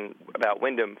conversation about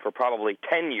Wyndham for probably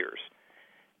 10 years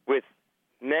with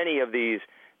many of these.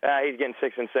 He's getting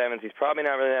 6th and 7th. He's probably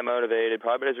not really that motivated.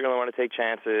 Probably doesn't really want to take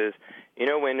chances.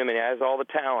 Wyndham, and he has all the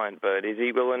talent, but is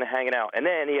he willing to hang it out? And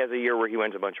then he has a year where he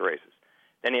wins a bunch of races.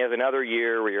 Then he has another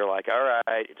year where you're like, all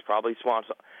right, it's probably Swamps.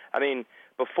 I mean,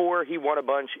 before he won a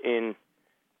bunch in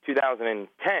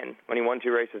 2010, when he won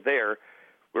 2 races there,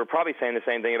 we were probably saying the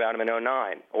same thing about him in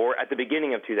 2009 or at the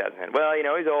beginning of 2010. Well,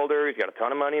 he's older. He's got a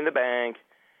ton of money in the bank.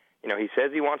 He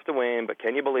says he wants to win, but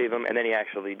can you believe him? And then he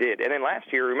actually did. And then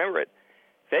last year, remember it,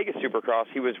 Vegas Supercross,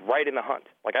 he was right in the hunt.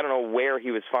 Like, I don't know where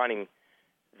he was finding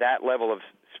that level of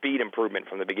speed improvement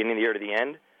from the beginning of the year to the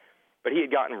end. but he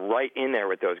had gotten right in there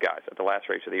with those guys at the last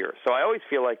race of the year. So I always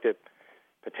feel like the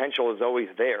potential is always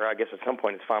there. I guess at some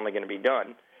point it's finally going to be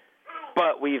done.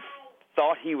 But we've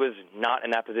thought he was not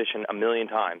in that position a million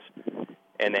times.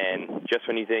 And then just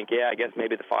when you think, yeah, I guess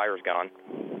maybe the fire's gone,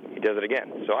 he does it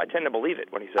again. So I tend to believe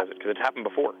it when he says it because it's happened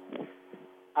before.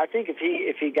 I think if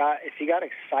he got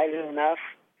excited enough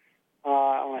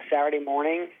on a Saturday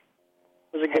morning,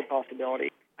 it was a good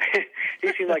possibility.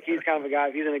 He seems like he's kind of a guy.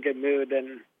 If he's in a good mood,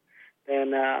 then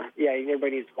yeah,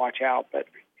 everybody needs to watch out. But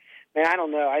man, I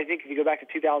don't know. I think if you go back to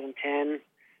 2010,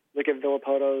 look at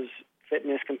Villopoto's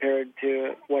fitness compared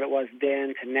to what it was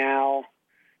then to now.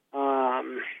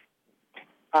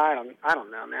 I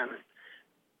don't know, man.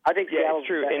 I think yeah, it's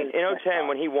true. In 2010,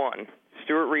 when he won,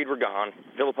 Stuart Reed were gone.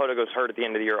 Villopoto goes hurt at the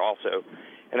end of the year also.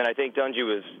 And then I think Dungey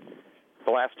was,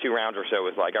 the last 2 rounds or so,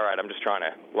 was like, all right, I'm just trying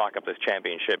to lock up this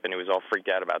championship, and he was all freaked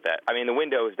out about that. I mean, the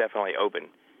window is definitely open,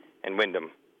 and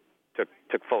Wyndham took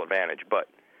full advantage. But,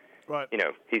 right. You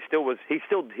know, he still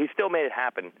made it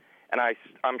happen. And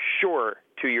I'm sure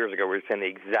 2 years ago we were saying the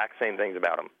exact same things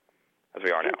about him as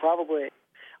we are now. Probably.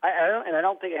 I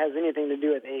don't think it has anything to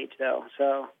do with age, though.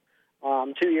 So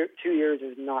 2 years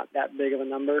is not that big of a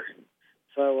number.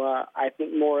 So I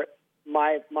think more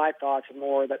my thoughts are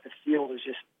more that the field is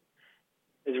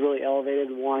really elevated,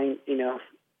 wanting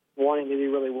to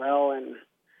do really well, and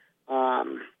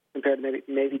compared to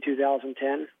maybe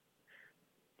 2010.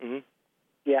 Mm-hmm.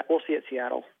 Yeah, we'll see at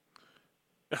Seattle.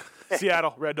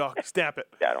 Seattle, Red Dog, stamp it.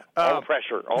 Seattle. All the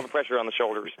pressure on the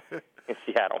shoulders in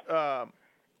Seattle.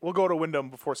 We'll go to Wyndham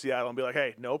before Seattle and be like,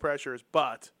 hey, no pressures,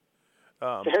 but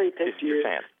Terry picked you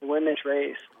to win this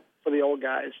race for the old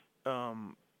guys.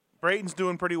 Brayton's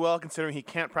doing pretty well considering he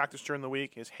can't practice during the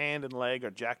week. His hand and leg are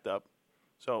jacked up.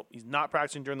 So he's not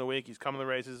practicing during the week. He's coming to the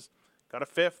races. Got a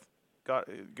 5th. Got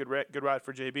a good ride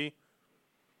for JB.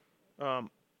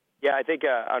 Yeah, I think,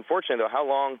 unfortunately, though, how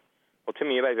long – well,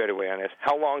 Timmy, you might be able to weigh on this.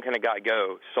 How long can a guy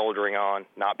go soldiering on,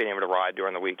 not being able to ride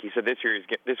during the week? He said this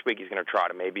week he's going to try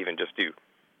to maybe even just do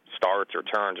starts or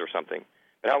turns or something.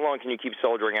 But how long can you keep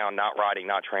soldiering on, not riding,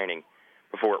 not training,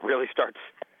 before it really starts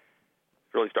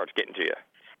getting to you?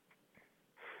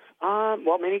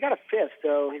 Well, I mean, he got a 5th,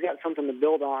 so he's got something to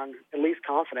build on. At least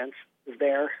confidence is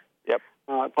there. Yep.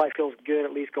 It probably feels good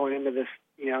at least going into this,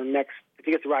 next. If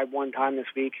he gets to ride one time this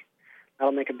week,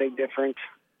 that'll make a big difference.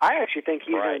 I actually think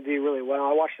he's going to do really well.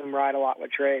 I watched him ride a lot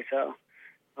with Trey, so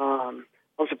I'm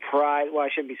surprised. Well, I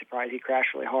shouldn't be surprised. He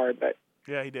crashed really hard, but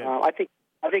yeah, he did. I think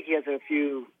he has a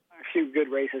few good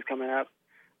races coming up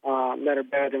that are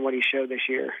better than what he showed this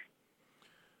year.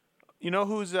 You know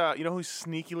who's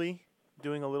sneakily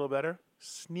doing a little better?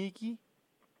 Nick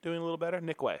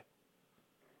Way.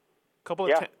 Couple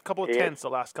of tenths the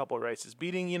last couple of races,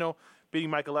 beating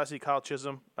Michael Lessie, Kyle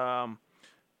Chisholm,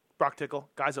 Brock Tickle,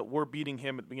 guys that were beating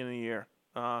him at the beginning of the year.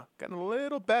 Getting a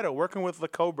little better, working with the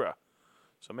Cobra.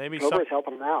 So maybe Cobra's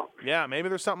helping him out. Yeah, maybe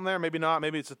there's something there, maybe not.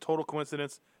 Maybe it's a total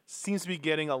coincidence. Seems to be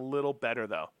getting a little better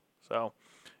though. So,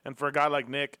 and for a guy like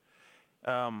Nick,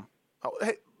 we'll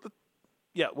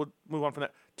move on from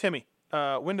that. Timmy,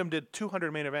 Wyndham did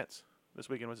 200 main events this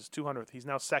weekend. Was his 200th. He's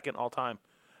now 2nd all time.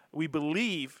 We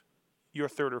believe you're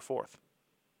 3rd or 4th.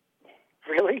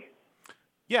 Really?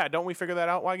 Yeah, don't we figure that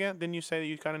out, Wygant? Didn't you say that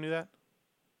you kind of knew that?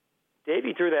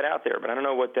 Davey threw that out there, but I don't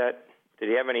know what that. Did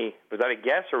he have any? Was that a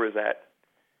guess or was that?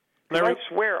 Larry, I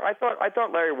swear, I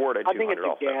thought Larry Ward had 200 I think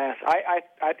it's a guess.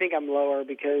 I think I'm lower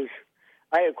because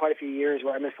I had quite a few years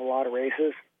where I missed a lot of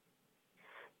races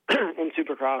in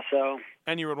Supercross. So.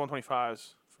 And you rode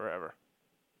 125s forever.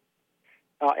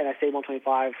 And I stayed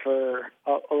 125 for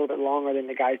a little bit longer than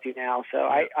the guys do now. So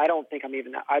yeah. I don't think I'm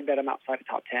even. I bet I'm outside the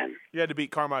top 10. You had to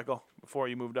beat Carmichael before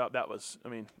you moved up. That was. I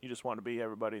mean, you just wanted to beat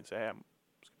everybody and say, "Hey, I'm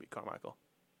just gonna beat Carmichael."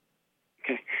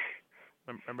 Okay.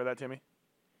 Remember that, Timmy?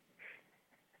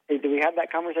 Hey, did we have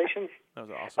that conversation? That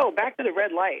was awesome. Oh, back to the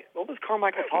red light. What was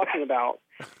Carmichael talking about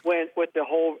with the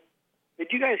whole? Did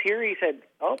you guys hear? He said,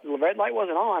 "Oh, the red light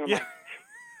wasn't on." I'm like,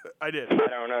 I did. I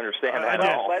don't understand that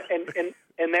at all. And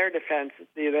in their defense,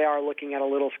 they are looking at a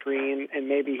little screen, and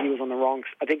maybe he was on the wrong.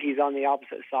 I think he's on the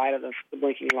opposite side of the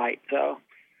blinking light. So,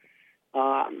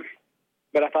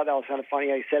 but I thought that was kind of funny.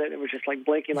 How he said it. It was just like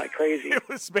blinking like crazy. It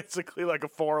was basically like a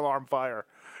 4-alarm fire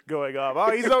going off.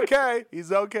 Oh, he's okay.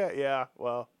 He's okay. Yeah.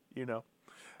 Well, you know.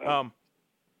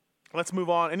 Let's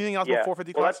move on. Anything else about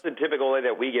 450 class? Well, that's the typical way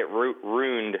that we get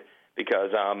ruined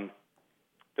because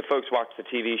the folks watch the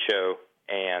TV show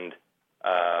and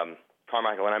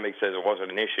Carmichael and Emig says it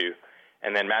wasn't an issue.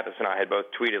 And then Mathis and I had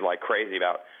both tweeted like crazy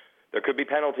about there could be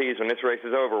penalties when this race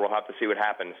is over. We'll have to see what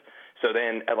happens. So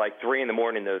then at like 3 a.m,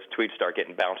 those tweets start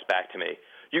getting bounced back to me.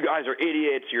 you guys are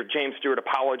idiots. You're James Stewart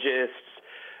apologists.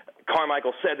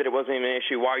 Carmichael said that it wasn't even an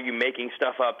issue. Why are you making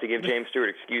stuff up to give James Stewart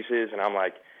excuses? And I'm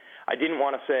like, I didn't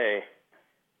want to say,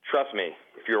 trust me,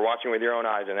 if you were watching with your own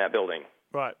eyes in that building,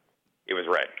 right, it was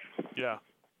red. Yeah.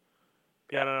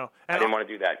 Yeah, I don't know. I didn't want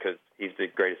to do that because he's the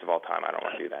greatest of all time. I don't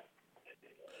want to do that.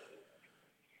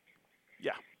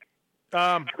 Yeah.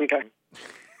 Okay.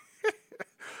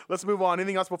 Let's move on.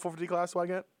 Anything else about 450 class,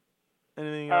 Wygant?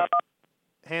 Anything else?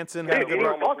 Hansen? Hey, we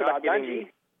were talking about Dungey.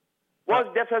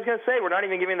 Well, that's what I was going to say. We're not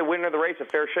even giving the winner of the race a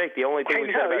fair shake. The only thing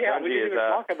we said about Dungey we didn't is... even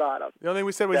talk about him. The only thing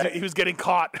we said was he was getting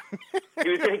caught. He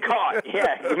was getting caught.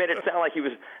 Yeah, he made it sound like he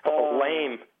was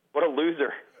lame. What a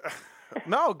loser.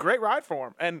 No, great ride for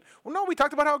him. And, well, no, we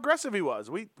talked about how aggressive he was.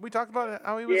 We talked about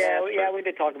how he was... Yeah, we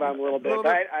did talk about him a little bit. But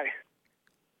I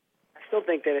still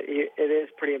think that it is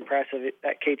pretty impressive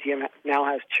that KTM now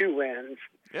has 2 wins.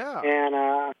 Yeah.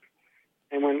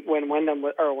 And when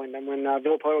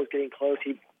Villopoto was getting close,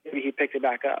 he picked it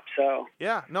back up. So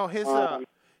yeah, no, his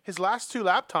last 2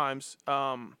 lap times,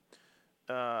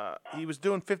 he was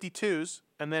doing 52s,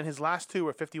 and then his last 2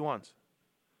 were 51s.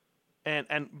 And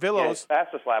Villos, yeah, his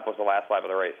fastest lap was the last lap of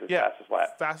the race.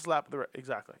 Fastest lap of the race.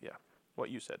 Exactly. Yeah, what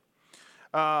you said.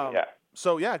 Yeah.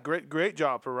 So yeah, great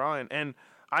job for Ryan. And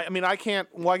I mean, I can't.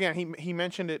 Well, again, he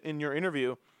mentioned it in your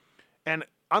interview, and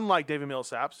unlike David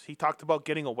Millsaps, he talked about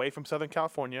getting away from Southern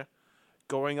California,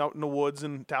 going out in the woods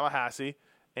in Tallahassee,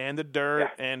 and the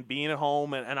dirt, and being at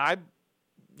home. And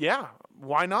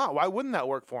why not? Why wouldn't that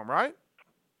work for him, right?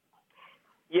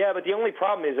 Yeah, but the only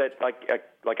problem is that, like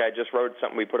I just wrote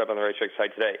something we put up on the racetrack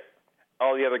site today,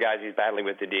 all the other guys he's battling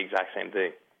with did the exact same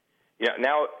thing. You know,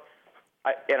 now,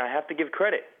 I have to give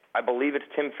credit. I believe it's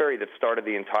Tim Ferry that started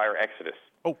the entire exodus.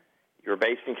 Oh. You were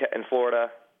based in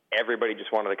Florida. Everybody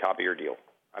just wanted to copy your deal.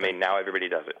 I mean, now everybody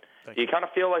does it. You kind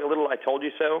of feel like a little I told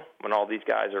you so when all these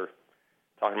guys are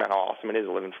talking about how awesome it is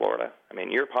to live in Florida. I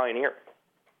mean, you're a pioneer.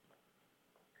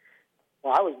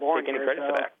 Well, I was born here,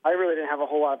 so I really didn't have a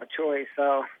whole lot of a choice.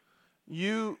 So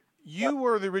you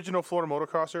were the original Florida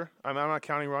motocrosser. I'm not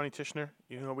counting Ronnie Tishner.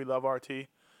 You know we love RT. You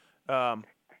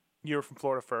were from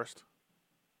Florida first.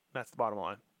 That's the bottom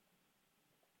line.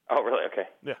 Oh, really? Okay.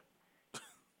 Yeah.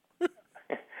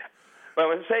 But I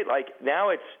was say, like, now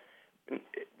it's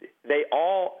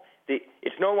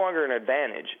no longer an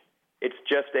advantage. It's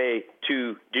just to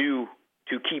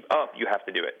keep up, you have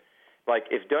to do it. Like,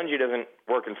 if Dungey doesn't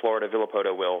work in Florida,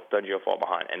 Villopoto will. Dungey will fall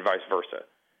behind, and vice versa.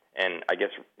 And I guess,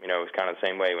 it was kind of the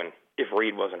same way if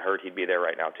Reed wasn't hurt, he'd be there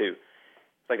right now, too.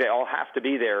 It's like they all have to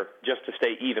be there just to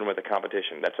stay even with the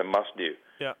competition. That's a must-do.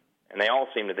 Yeah. And they all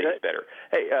seem to think it's better.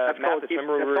 Hey, Mathis,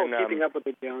 remember we were in... keeping up with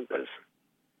the Joneses.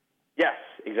 Yes,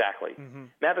 exactly. Mm-hmm.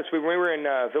 Mathis, when we were in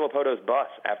Villopoto's bus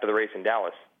after the race in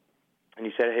Dallas, and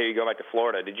you said, hey, you go back to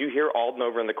Florida, did you hear Alden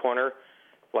over in the corner,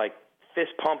 like,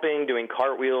 fist-pumping, doing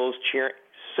cartwheels, cheering,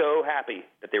 so happy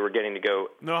that they were getting to go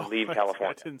leave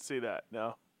California? I didn't see that,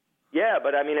 no. Yeah,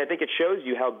 but, I mean, I think it shows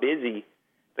you how busy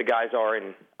the guys are,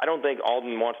 and I don't think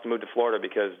Alden wants to move to Florida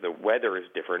because the weather is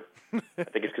different. I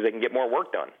think it's because they can get more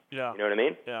work done. Yeah. You know what I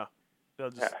mean? Yeah. They'll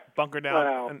just bunker down.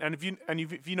 Wow. And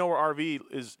if you know where RV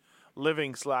is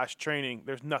living/training,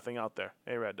 there's nothing out there.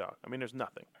 Hey, Red Dog. I mean, there's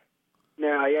nothing.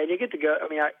 No, yeah, you get to go. I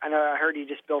mean, I know I heard you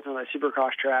just built on a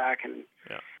Supercross track, and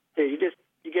you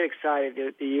get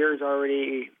excited. The year's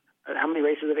already. How many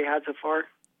races have they had so far?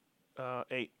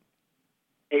 8.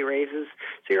 8 races.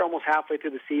 So you're almost halfway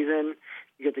through the season.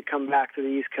 You get to come back to the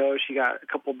East Coast. You got a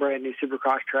couple brand new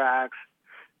Supercross tracks.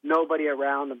 Nobody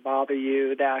around to bother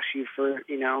you, to ask you for,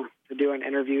 to do an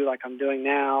interview like I'm doing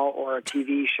now, or a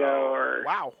TV show, or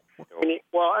wow.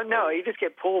 No, you just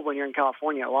get pulled when you're in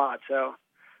California a lot. So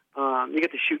you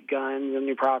get to shoot guns on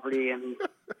your property and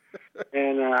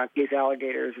chase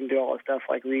alligators and do all the stuff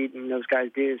like Reed and those guys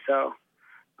do. So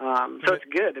it's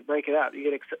good to break it up.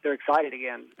 They're excited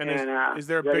again. And is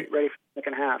there ready for the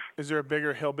second half? Is there a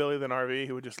bigger hillbilly than RV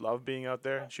who would just love being out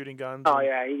there shooting guns? Oh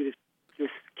yeah, he could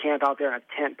just camp out there in a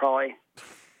tent, probably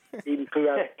eating food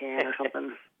out of a can or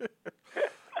something.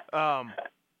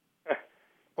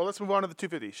 Well, let's move on to the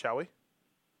 250s, shall we?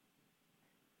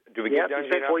 Do we get Dungey? We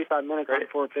spent 45 minutes on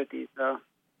 450. So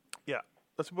yeah,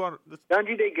 let's move on.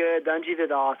 Dungey did good. Dungey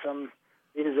did awesome.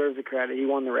 He deserves the credit. He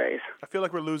won the race. I feel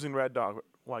like we're losing Red Dog.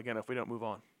 Well, again, if we don't move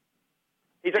on.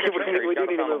 He's like we do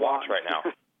need to move on right now.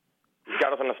 He's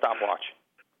got us on the stopwatch.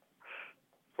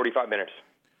 45 minutes.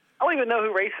 I don't even know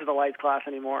who races the lights class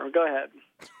anymore. Go ahead.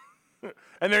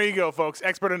 And there you go, folks.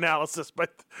 Expert analysis by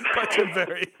Tim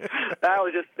Ferry. That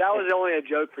was only a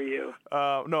joke for you.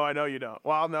 No, I know you don't.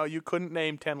 Well, no, you couldn't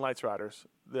name 10 lights riders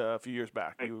a few years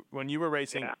back. When you were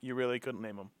racing, you really couldn't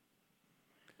name them.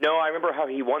 No, I remember how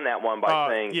he won that one by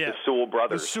saying the Sewell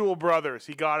brothers. The Sewell brothers.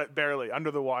 He got it barely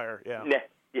under the wire. Yeah.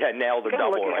 Nailed the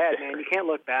double. Look ahead, man. You can't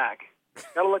look back.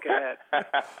 Gotta look ahead.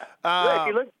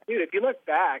 If you look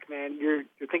back, man, you're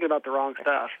thinking about the wrong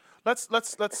stuff. Let's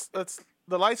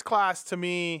the lights class to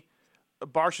me.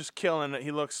 Barsh is killing it.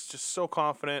 He looks just so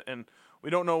confident, and we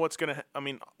don't know what's gonna. I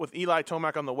mean, with Eli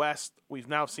Tomac on the West, we've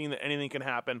now seen that anything can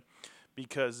happen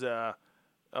because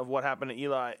of what happened to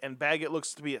Eli. And Baggett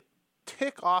looks to be a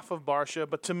tick off of Barsha,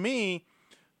 but to me,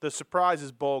 the surprise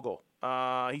is Bogle.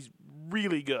 He's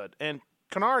really good, and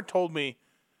Kennard told me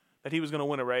that he was going to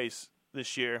win a race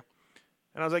this year,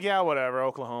 and I was like, yeah, whatever,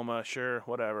 Oklahoma, sure,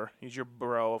 whatever. He's your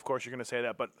bro, of course you're going to say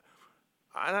that, but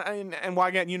and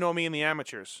why can't you know me in the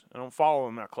amateurs? I don't follow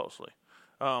him that closely.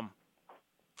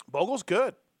 Bogle's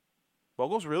good.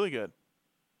 Bogle's really good.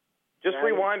 Just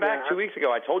rewind back 2 weeks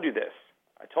ago. I told you this.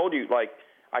 I told you, like,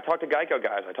 I talked to Geico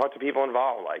guys. I talked to people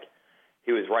involved. Like,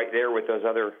 he was right there with those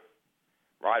other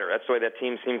riders. That's the way that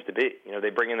team seems to be. You know, they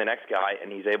bring in the next guy,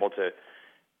 and he's able to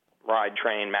ride,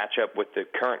 train, match up with the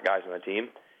current guys on the team,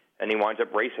 and he winds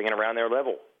up racing and around their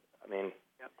level. I mean,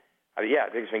 I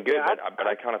think it's been good, but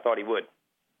I kind of thought he would.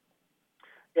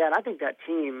 Yeah, and I think that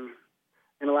team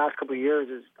in the last couple of years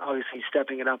is obviously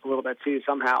stepping it up a little bit too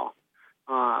somehow.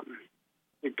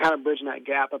 You're kind of bridging that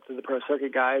gap up to the pro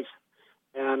circuit guys,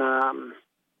 and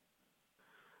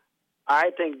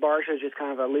I think Barsha is just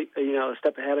kind of a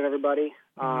step ahead of everybody.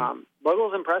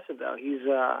 Bogle's impressive though. He's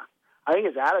I think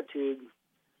his attitude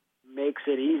makes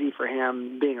it easy for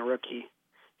him being a rookie.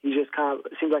 He just kind of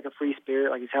seems like a free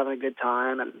spirit, like he's having a good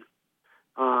time, and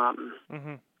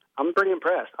I'm pretty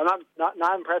impressed. I'm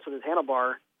not impressed with his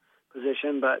handlebar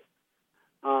position, but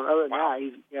other than that,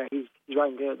 he's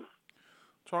riding good.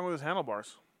 What's wrong with his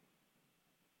handlebars?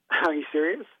 Are you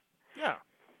serious? Yeah.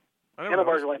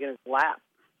 Handlebars are like in his lap.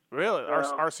 Really?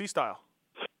 RC style?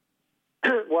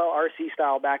 Well, RC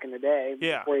style back in the day.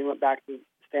 Yeah. Before he went back to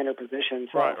standard position.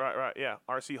 So. Right. Yeah.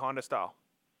 RC Honda style.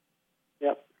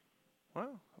 Yep.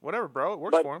 Well, whatever, bro. It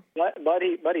works for him.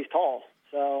 But he's tall,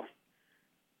 so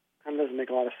kind of doesn't make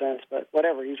a lot of sense. But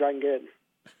whatever, he's riding good.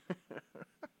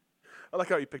 I like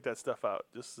how you picked that stuff out.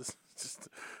 Just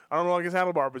I don't know like his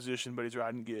handlebar position, but he's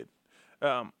riding good.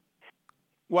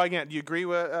 Well, again, do you agree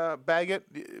with Baggett?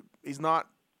 He's not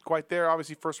quite there.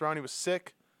 Obviously, first round he was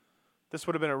sick. This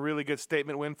would have been a really good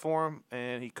statement win for him,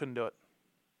 and he couldn't do it.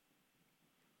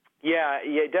 Yeah,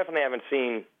 definitely haven't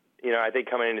seen. You know, I think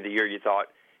coming into the year, you thought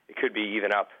it could be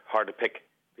even up. Hard to pick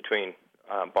between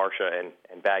Barsha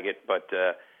and Baggett, but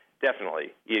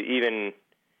definitely, even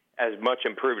as much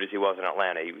improved as he was in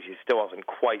Atlanta, he still wasn't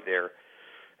quite there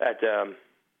at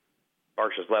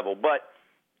Barsha's level. But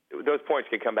those points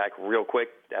could come back real quick,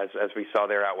 as we saw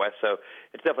there out west. So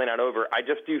it's definitely not over. I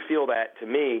just do feel that, to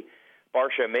me,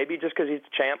 Barsha, maybe just because he's the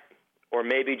champ, or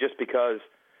maybe just because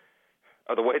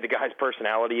of the way the guy's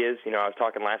personality is. You know, I was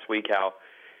talking last week how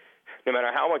no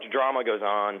matter how much drama goes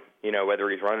on, you know, whether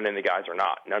he's running into guys or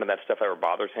not, none of that stuff ever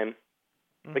bothers him.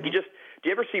 Like, do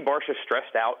you ever see Barsha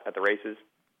stressed out at the races?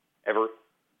 Ever?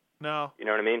 No. You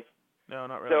know what I mean? No,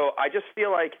 not really. So I just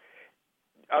feel like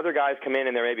other guys come in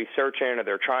and they're maybe searching or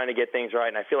they're trying to get things right,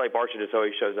 and I feel like Barsha just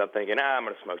always shows up thinking, I'm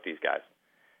going to smoke these guys.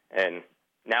 And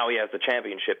now he has the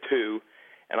championship, too,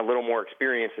 and a little more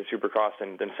experience in Supercross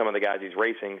than some of the guys he's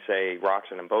racing, say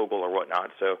Roxon and Bogle or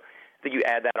whatnot. So I think you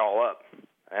add that all up,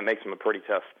 that makes him a pretty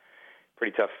tough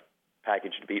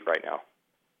package to beat right now.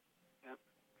 Yep.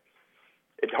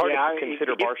 It's hard to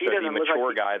consider Barsha the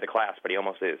mature guy of the class, but he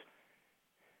almost is.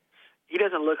 He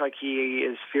doesn't look like he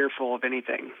is fearful of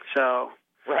anything. So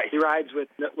right. He rides with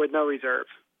no reserve.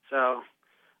 So,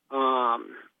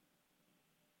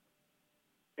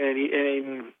 he's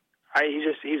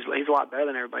a lot better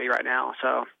than everybody right now.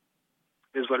 So,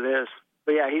 it is what it is.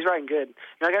 But yeah, he's riding good.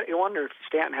 You know, I wonder if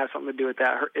Stanton has something to do with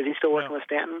that. Is he still working with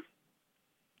Stanton?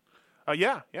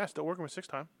 Yeah, still working with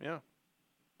 6-time. Yeah.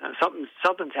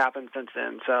 Something's happened since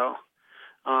then. So,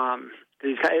 he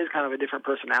is kind of a different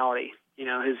personality. You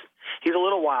know, he's a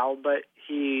little wild, but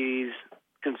he's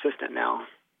consistent now.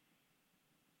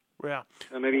 Yeah.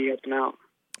 So maybe he helped him out.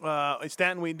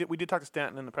 Stanton, we did talk to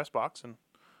Stanton in the press box and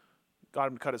got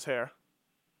him to cut his hair.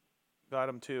 Got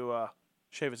him to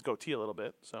shave his goatee a little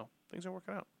bit. So things are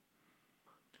working out.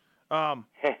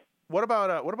 What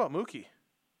about Mookie?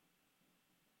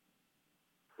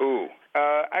 Ooh,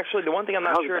 actually, the one thing I'm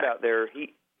not sure about there,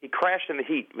 he crashed in the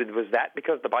heat. Was that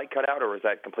because the bike cut out, or was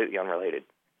that completely unrelated?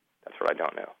 That's what I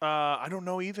don't know. I don't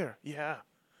know either. Yeah.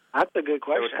 That's a good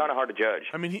question. It was kind of hard to judge.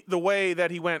 I mean, the way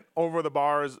that he went over the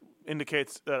bars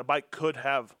indicates that a bike could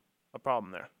have a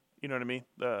problem there. You know what I mean?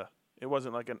 It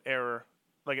wasn't like an error.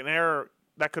 Like an error,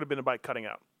 that could have been a bike cutting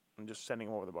out. and just sending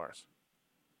him over the bars.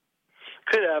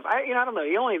 Could have. I don't know.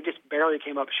 He only just barely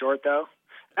came up short, though.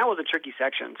 That was a tricky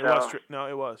section. So.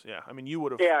 It was. Yeah. I mean, you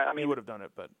would have. Yeah. You would have done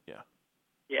it, but yeah.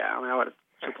 Yeah. I mean, I would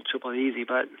have triple it easy,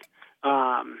 but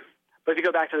if you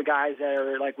go back to the guys that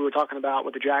are like we were talking about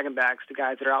with the Dragonbacks, the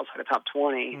guys that are outside the top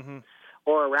 20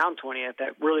 or around 20th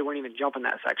that really weren't even jumping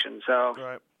that section. So.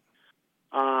 Right.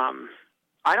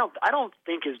 I don't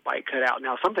think his bike cut out.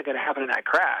 Now something could have happened in that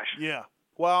crash. Yeah.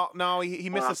 Well, no, he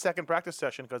missed the second practice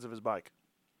session because of his bike.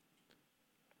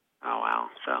 Oh wow!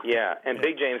 So yeah, and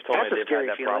Big James told me they've had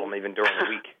that problem even during the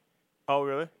week. Oh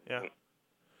really? Yeah.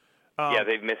 Yeah,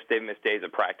 they've missed days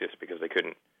of practice because they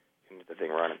couldn't get the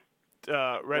thing running.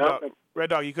 Red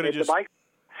Dog, you could have just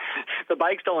the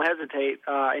bikes don't hesitate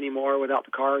anymore without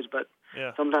the cars, but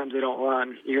sometimes they don't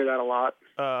run. You hear that a lot.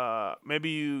 Maybe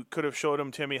you could have showed him,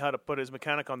 Timmy, how to put his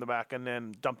mechanic on the back and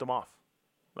then dumped him off,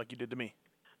 like you did to me.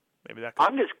 Maybe that.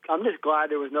 I'm just glad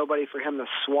there was nobody for him to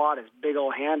swat his big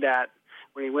old hand at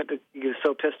when he was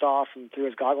so pissed off and threw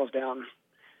his goggles down.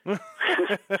 But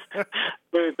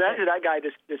imagine that guy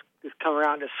just come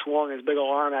around, just swung his big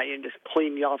old arm at you and just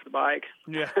cleaned you off the bike.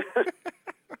 Yeah.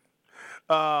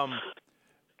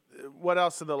 What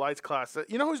else in the lights class?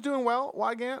 You know who's doing well,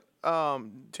 Wygant?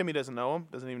 Timmy doesn't know him,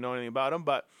 doesn't even know anything about him,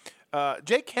 but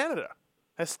Jake Canada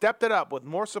has stepped it up with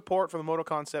more support from the Moto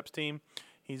Concepts team.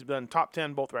 He's been top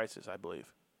 10 both races, I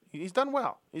believe. He's done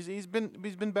well. He's been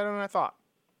better than I thought.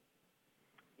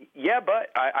 Yeah,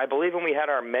 but I believe when we had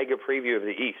our mega preview of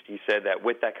the East, you said that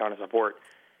with that kind of support,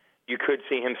 you could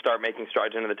see him start making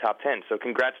strides into the top 10. So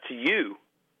congrats to you.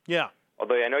 Yeah.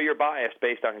 Although I know you're biased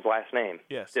based on his last name.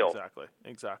 Yes, still. Exactly.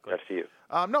 That's to you.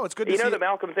 No, it's good to see. You know the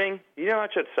Malcolm thing? You know how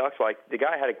shit sucks? Like, the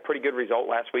guy had a pretty good result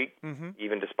last week,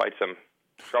 even despite some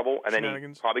trouble, and then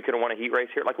he probably could have won a heat race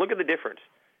here. Like, look at the difference.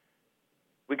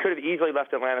 We could have easily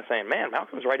left Atlanta saying, man,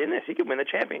 Malcolm's right in this. He could win the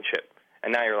championship.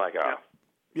 And now you're like, oh.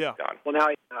 Yeah. Done. Well, now,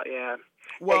 yeah.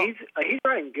 Well, he's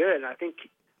riding good, and I think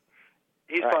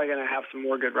he's probably going to have some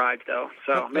more good rides, though.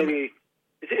 So maybe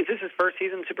is this his first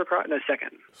season Supercross? No,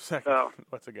 second. Second. So,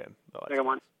 what's again? Second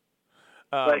one.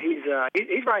 But he's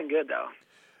riding good, though.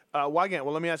 Wygant,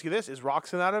 well, let me ask you this: is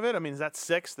Roxon out of it? I mean, is that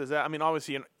sixth? Is that? I mean,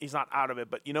 obviously he's not out of it,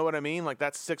 but you know what I mean? Like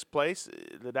that's sixth place.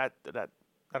 That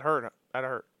hurt. That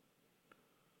hurt.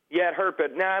 Yeah, it hurt,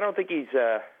 but no, I don't think he's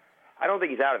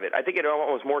out of it. I think it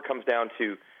almost more comes down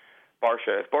to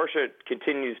Barcia. If Barcia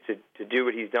continues to do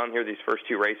what he's done here these first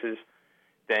two races,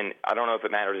 then I don't know if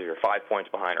it matters if you're 5 points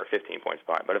behind or 15 points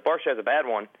behind. But if Barcia has a bad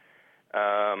one,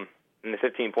 then the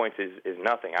 15 points is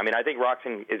nothing. I mean, I think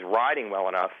Roxon is riding well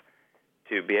enough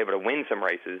to be able to win some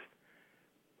races.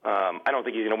 I don't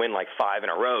think he's going to win like 5 in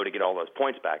a row to get all those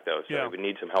points back, though, so he would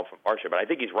need some help from Barcia. But I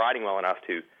think he's riding well enough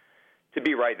to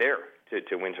be right there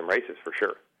to win some races for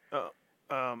sure.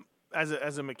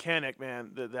 As a mechanic,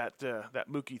 man, that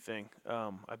Mookie thing,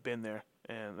 I've been there,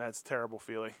 and that's a terrible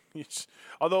feeling.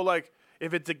 Although, like,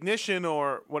 if it's ignition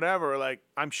or whatever, like,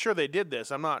 I'm sure they did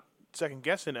this. I'm not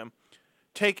second-guessing them.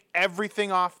 Take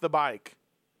everything off the bike.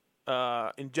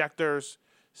 Injectors,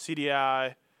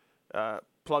 CDI,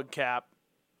 plug cap,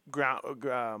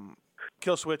 ground,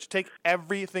 kill switch. Take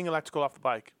everything electrical off the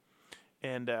bike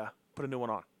and put a new one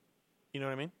on. You know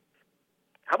what I mean?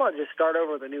 How about just start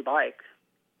over with a new bike?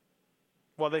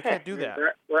 Well, they can't do that.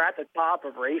 We're at the top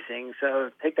of racing, so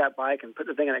take that bike and put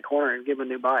the thing in a corner and give them a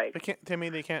new bike. They can't, Timmy.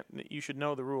 They can't. You should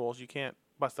know the rules. You can't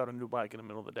bust out a new bike in the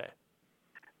middle of the day.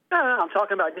 No, I'm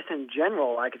talking about just in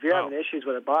general. Like, if you're having issues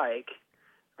with a bike,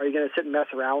 are you going to sit and mess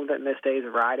around with it and miss days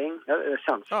of riding? That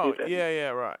sounds stupid. Oh, yeah,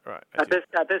 right. At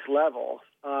this level,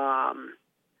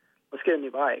 let's get a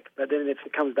new bike. But then if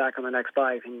it comes back on the next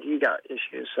bike, then you got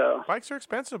issues. So bikes are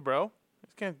expensive, bro.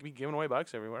 You can't be giving away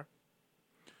bikes everywhere.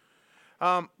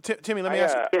 Timmy, let me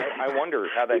ask you. I wonder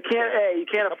how that. You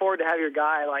can't afford to have your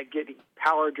guy like getting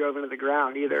power drove into the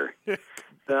ground either.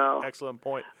 So excellent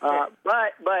point.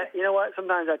 But you know what?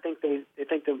 Sometimes I think they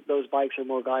think those bikes are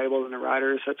more valuable than the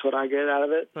riders. That's what I get out of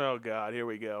it. Oh God, here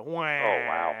we go. Wah. Oh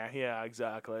wow. Yeah,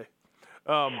 exactly.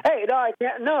 Hey, no, I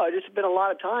can't. No, it's just been a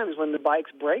lot of times when the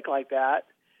bikes break like that,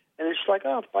 and it's just like,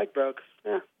 oh, the bike broke.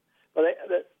 Yeah. Well,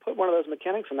 they put one of those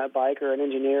mechanics on that bike or an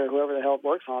engineer, whoever the hell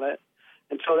works on it,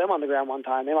 and throw them on the ground one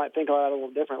time. They might think about it a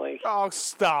little differently. Oh,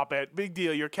 stop it! Big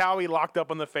deal. Your Cowie locked up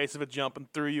on the face of a jump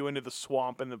and threw you into the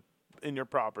swamp in your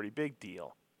property. Big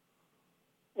deal.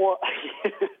 Well,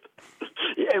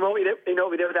 and what we did, you know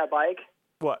what we did with that bike?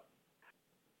 What?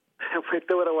 We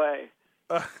threw it away.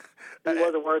 It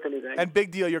wasn't worth anything. And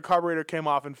big deal, your carburetor came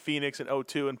off in Phoenix in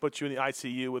 2002 and put you in the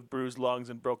ICU with bruised lungs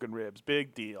and broken ribs.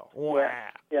 Big deal. Wow.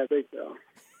 Yeah, big deal.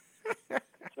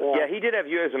 Yeah, he did have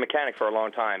you as a mechanic for a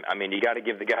long time. I mean, you got to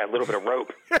give the guy a little bit of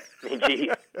rope. I mean,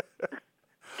 gee,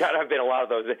 got to have been a lot of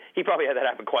those. He probably had that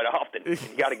happen quite often. You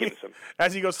got to give him some.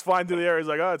 As he goes flying through the air, he's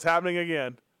like, "Oh, it's happening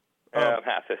again."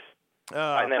 Half this.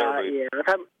 And then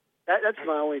that's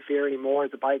my only fear anymore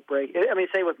is the bike break. I mean,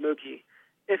 say with Mookie,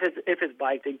 if his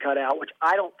bike did cut out, which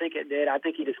I don't think it did. I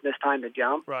think he just missed time to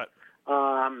jump. Right.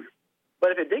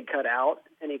 But if it did cut out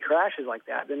and he crashes like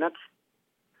that, then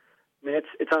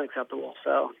it's unacceptable.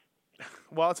 So.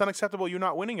 Well, it's unacceptable you're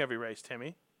not winning every race,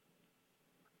 Timmy.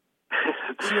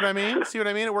 See what I mean?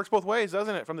 It works both ways,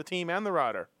 doesn't it, from the team and the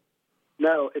rider?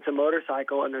 No, it's a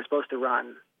motorcycle, and they're supposed to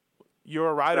run. You're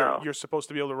a rider. No. You're supposed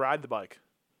to be able to ride the bike.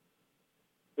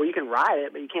 Well, you can ride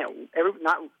it, but you can't. There's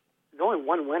only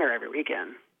one winner every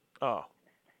weekend. Oh.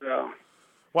 So.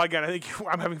 Well, again, I think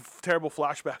I'm having terrible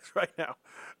flashbacks right now.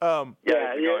 You're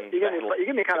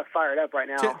gonna be kind of fired up right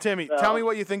now. Timmy, tell me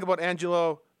what you think about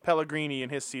Angelo Pellegrini in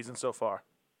his season so far.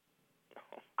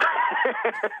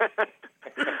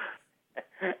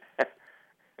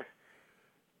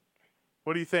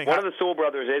 What do you think? One of the Sewell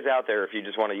brothers is out there. If you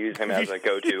just want to use him as a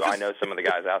go-to, I know some of the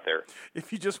guys out there.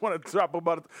 If you just want to talk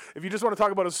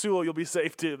about a Sewell, you'll be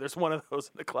safe too. There's one of those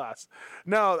in the class.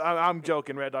 No, I'm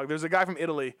joking, Red Dog. There's a guy from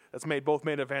Italy that's made both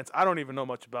main events. I don't even know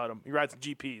much about him. He rides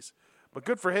GPs, but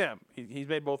good for him. He's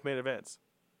made both main events.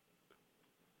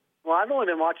 Well, I've only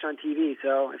been watching on TV,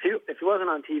 so if he wasn't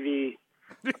on TV,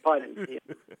 I probably didn't see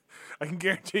him. I can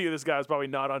guarantee you this guy is probably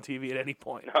not on TV at any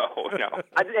point. No.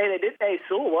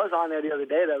 Sewell was on there the other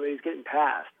day, though, but he's getting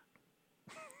passed.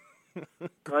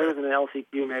 Well, he was in an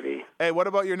LCQ, maybe. Hey, what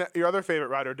about your other favorite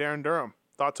rider, Darren Durham?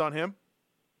 Thoughts on him?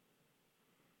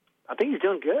 I think he's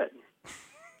doing good.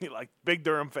 You like big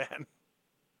Durham fan?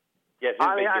 Yes, he's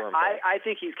a big Durham fan. I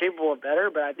think he's capable of better,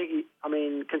 but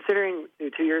considering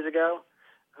 2 years ago,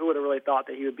 who would have really thought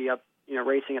that he would be up,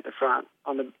 racing at the front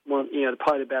on the one,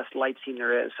 probably the best lights team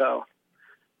there is. So,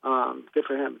 good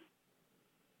for him.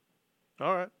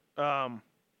 All right.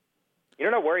 You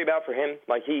don't worry about for him.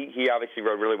 Like he obviously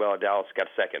rode really well at Dallas, got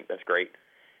second. That's great.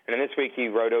 And then this week he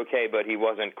rode okay, but he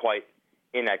wasn't quite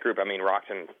in that group. I mean,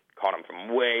 Roxon caught him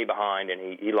from way behind,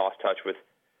 and he lost touch with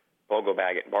Bogo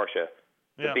Baggett and Barsha,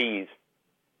 the Bees.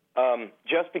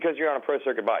 Just because you're on a pro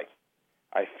circuit bike,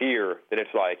 I fear that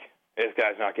it's like, this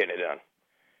guy's not getting it done.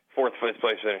 Fourth, fifth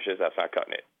place finishes, that's not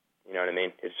cutting it. You know what I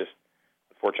mean? It's just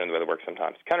unfortunate the way it works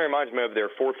sometimes. Kind of reminds me of their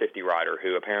 450 rider,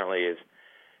 who apparently is,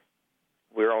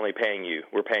 we're paying you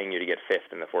to get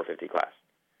fifth in the 450 class.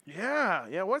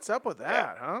 Yeah, what's up with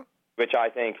that, huh? Which I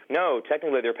think, no,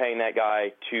 technically they're paying that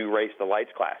guy to race the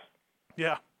lights class.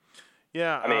 Yeah.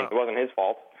 I mean, it wasn't his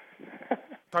fault.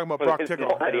 Talking about Brock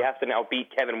Tickle. That he has to now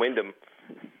beat Kevin Windham.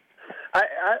 I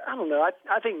don't know.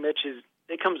 I think Mitch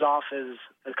it comes off as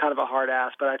kind of a hard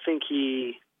ass, but I think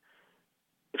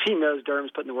if he knows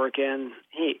Durham's putting the work in,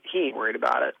 he ain't worried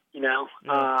about it, Yeah.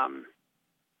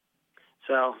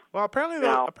 Well, apparently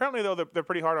though they're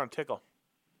pretty hard on Tickle.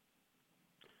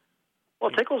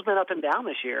 Well, Tickle's been up and down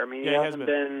this year. I mean, he hasn't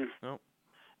been. Nope.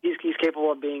 He's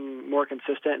capable of being more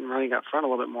consistent and running up front a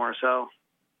little bit more. So,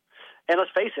 and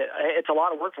let's face it, it's a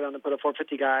lot of work for them to put a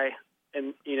 450 guy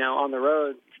on the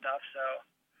road and stuff.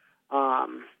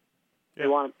 So, they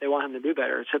want him to do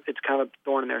better. It's kind of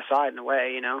thorn in their side in a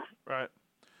way, Right.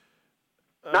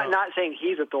 Not saying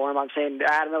he's a thorn. I'm saying to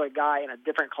add another guy in a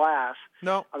different class.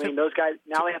 No. I mean, those guys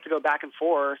now they have to go back and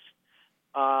forth.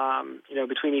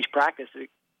 Between each practice,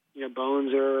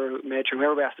 Bones or Mitch or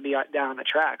whoever has to be down on the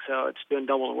track. So it's doing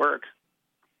double the work.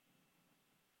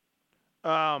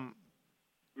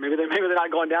 Maybe they're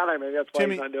not going down there. Maybe that's why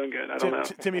he's not doing good. I don't know.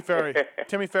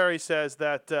 Timmy Ferry says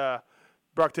that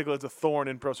Brock Tickle is a thorn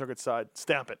in Pro Circuit side.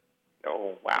 Stamp it.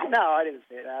 Oh wow! No, I didn't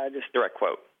say that. I just direct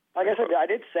quote. I guess I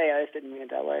did say it. I just didn't mean it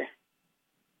that way.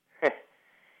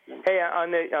 Hey,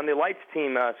 on the lights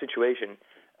team situation,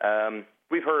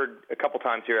 we've heard a couple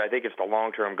times here. I think it's the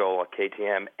long-term goal of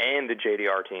KTM and the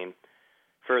JDR team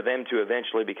for them to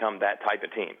eventually become that type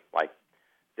of team. Like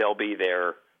they'll be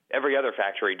there. Every other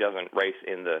factory doesn't race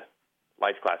in the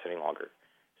lights class any longer,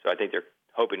 so I think they're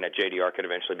hoping that JDR could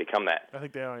eventually become that. I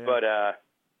think they are. Yeah.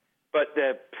 But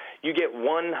you get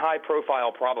one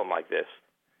high-profile problem like this.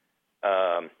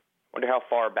 Wonder how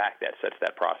far back that sets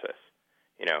that process,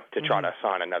 to try to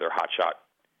assign another hotshot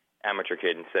amateur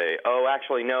kid and say, oh,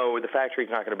 actually, no, the factory's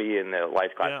not going to be in the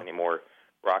lights class anymore.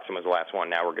 Roxon was the last one.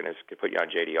 Now we're going to put you on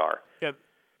JDR. Yeah,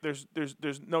 there's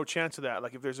no chance of that.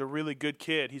 Like, if there's a really good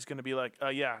kid, he's going to be like,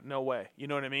 no way. You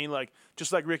know what I mean? Like,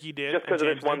 just like Ricky did. Just because of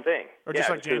this one thing. Or just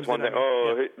like James did. One thing.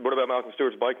 What about Malcolm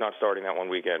Stewart's bike not starting that one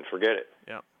weekend? Forget it.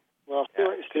 Yeah. Well,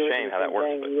 Stewart, it's a shame how that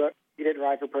works. He didn't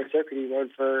ride for Pro Circuit. He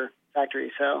rode for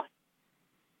factory, so.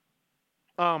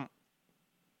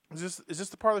 Is this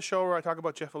the part of the show where I talk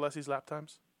about Jeff Alessi's lap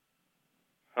times?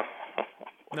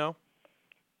 No?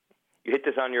 You hit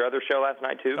this on your other show last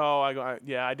night, too? Oh,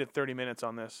 I did 30 minutes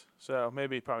on this. So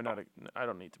maybe probably not. I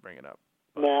don't need to bring it up.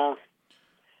 But. No.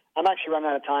 I'm actually running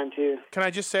out of time, too. Can I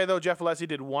just say, though, Jeff Alessi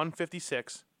did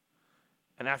 156,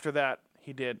 and after that,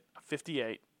 he did a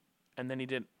 58, and then he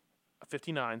did a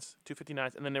 59s,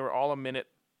 259s, and then they were all a minute.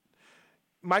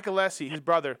 Mike Alessi, his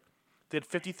brother, did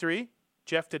 53.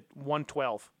 Jeff did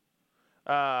 112.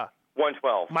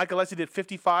 112. Mike Alessi did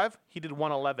 55. He did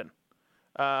 111.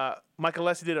 Mike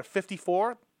Alessi did a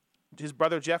 54. His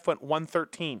brother Jeff went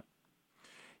 113.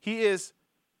 He's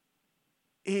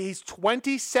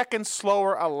 20 seconds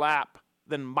slower a lap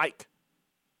than Mike,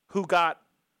 who got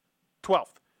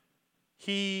 12th.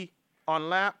 He, on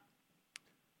lap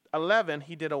 11,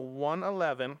 he did a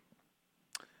 111,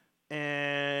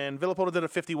 and Villapoto did a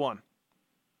 51.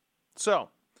 So,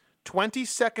 20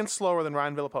 seconds slower than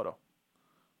Ryan Villapoto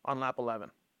on lap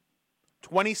 11.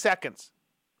 20 seconds.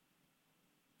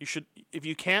 You should, if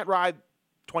you can't ride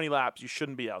 20 laps, you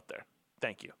shouldn't be out there.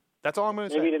 Thank you. That's all I'm going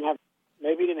to say. Maybe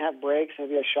he didn't have brakes.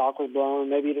 Maybe a shock was blown.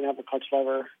 Maybe he didn't have a clutch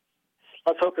lever.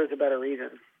 Let's hope there's a better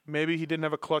reason. Maybe he didn't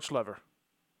have a clutch lever.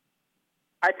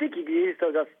 I think he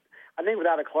still goes. I think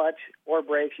without a clutch or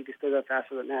brakes, you could still go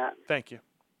faster than that. Thank you.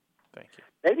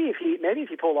 Maybe if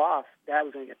he pulled off, Dad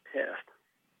was going to get pissed.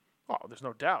 Oh, there's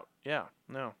no doubt. Yeah,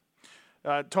 no.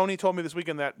 Tony told me this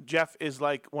weekend that Jeff is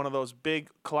like one of those big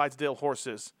Clydesdale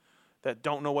horses that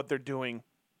don't know what they're doing,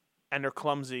 and they're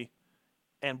clumsy.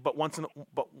 But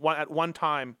at one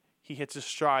time he hits his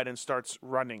stride and starts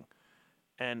running.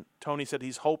 And Tony said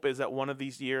his hope is that one of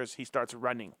these years he starts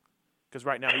running, because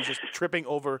right now he's just tripping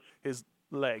over his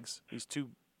legs. He's too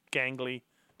gangly,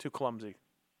 too clumsy.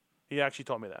 He actually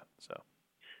told me that. So.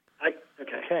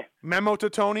 Okay. Memo to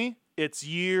Tony: it's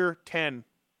year 10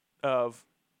 of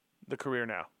the career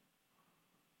now.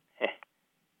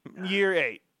 Year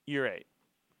 8.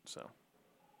 So.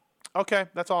 Okay,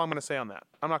 that's all I'm going to say on that.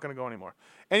 I'm not going to go anymore.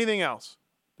 Anything else?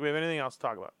 Do we have anything else to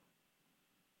talk about?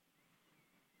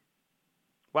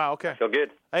 Wow, okay. Feel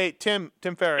good. Hey, Tim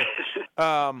Ferry,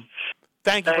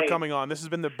 thank you for coming on. This has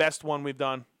been the best one we've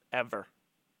done ever.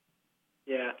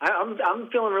 Yeah, I'm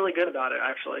feeling really good about it,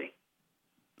 actually.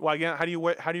 Well, again, how do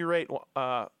you rate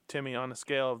Timmy on a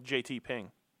scale of JT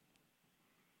Ping?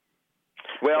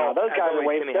 Well, those guys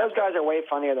are way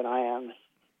funnier than I am.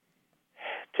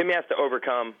 Timmy has to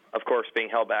overcome, of course, being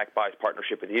held back by his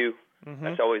partnership with you. Mm-hmm.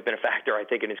 That's always been a factor, I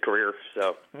think, in his career.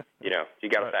 So, you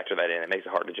got to factor that in. It makes it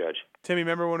hard to judge. Timmy,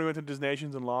 remember when we went to Disney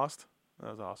Nations and lost?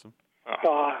 That was awesome.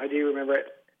 Oh, I do remember it.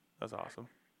 That was awesome.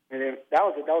 That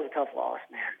was a tough loss,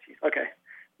 man. Jeez. Okay,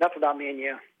 enough about me and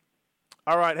you.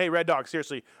 All right. Hey, Red Dog,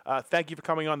 seriously, thank you for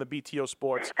coming on the BTO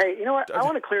Sports. Hey, you know what? I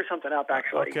want to clear something up,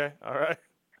 actually. Okay. All right.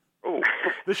 Ooh.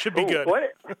 This should be good.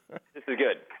 What? This is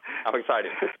good. I'm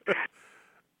excited.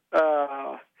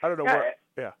 I don't know where.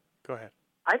 Yeah, go ahead.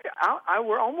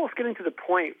 We're almost getting to the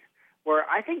point where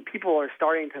I think people are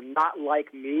starting to not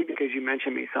like me because you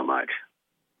mention me so much.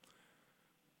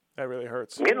 That really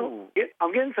hurts. I'm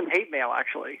getting some hate mail,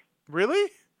 actually.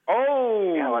 Really?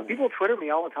 Oh. Yeah, like people Twitter me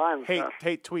all the time.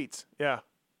 Hate tweets. Yeah.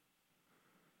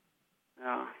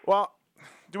 Yeah. Well,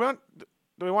 do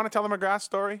we want to tell the McGrath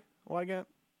story? Do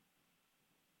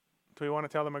we want to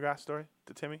tell the McGrath story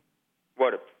to Timmy?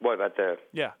 What about the?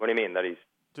 Yeah. What do you mean that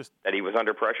that he was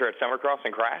under pressure at Summercross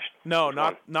and crashed? No,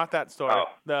 not that story. Oh.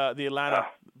 The Atlanta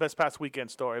Best Past Weekend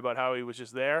story about how he was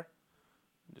just there.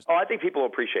 I think people will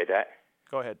appreciate that.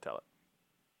 Go ahead, tell it.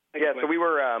 Yeah, so we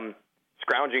were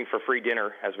scrounging for free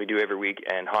dinner as we do every week,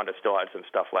 and Honda still had some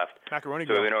stuff left. Macaroni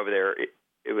Grill. So we went over there.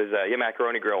 It was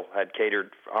Macaroni Grill had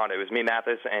catered for Honda. It was me,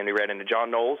 Mathis, and we ran into John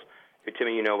Knowles, who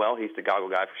Timmy you know well. He's the goggle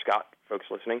guy for Scott, folks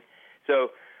listening.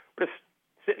 So we're just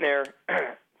sitting there,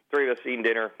 three of us eating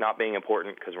dinner, not being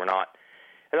important because we're not.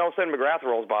 And all of a sudden McGrath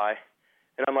rolls by,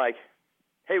 and I'm like,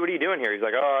 hey, what are you doing here? He's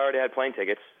like, I already had plane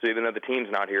tickets, so even though the team's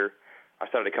not here, I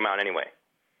decided to come out anyway.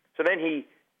 So then he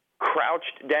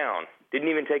crouched down, didn't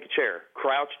even take a chair,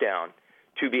 crouched down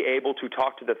to be able to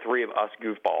talk to the three of us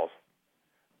goofballs,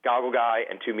 goggle guy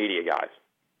and two media guys,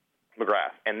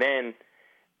 McGrath. And then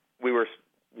we were,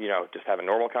 just having a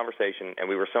normal conversation, and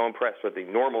we were so impressed with the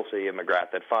normalcy of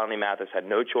McGrath that finally Mathis had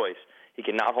no choice. He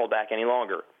could not hold back any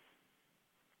longer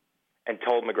and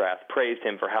told McGrath, praised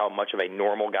him for how much of a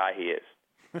normal guy he is.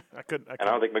 I couldn't. And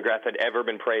I don't think McGrath had ever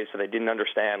been praised, so they didn't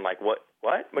understand, like, what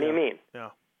do you mean? Yeah.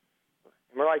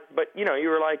 And we're like, but, you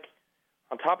were, like,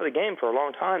 on top of the game for a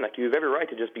long time. Like, you have every right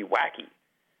to just be wacky.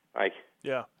 Like,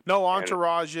 yeah. No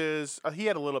entourages. He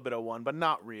had a little bit of one, but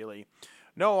not really.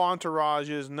 no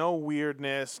entourages, no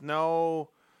weirdness, no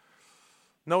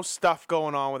stuff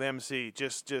going on with MC.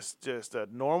 Just a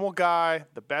normal guy,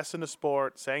 the best in the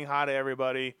sport, saying hi to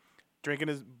everybody, drinking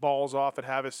his balls off at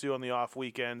Havasu on the off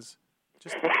weekends.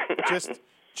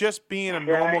 Just being a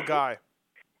normal guy.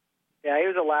 Yeah, he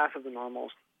was the last of the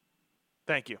normals.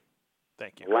 Thank you.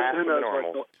 Last of the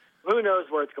normals. Who knows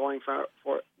where it's going from?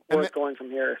 Going from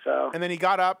here? So. And then he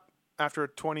got up after a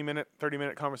 20-minute,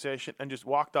 30-minute conversation and just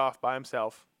walked off by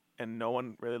himself, and no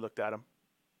one really looked at him.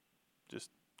 Just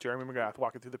Jeremy McGrath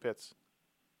walking through the pits.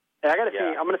 Hey, I'm going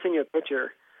to send you a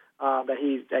picture that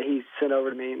he sent over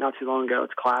to me not too long ago.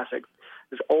 It's classic.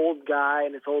 This old guy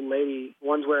and this old lady.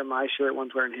 One's wearing my shirt,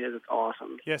 one's wearing his. It's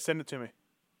awesome. Yeah, send it to me.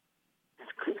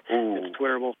 It's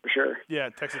Twitterable for sure. Yeah,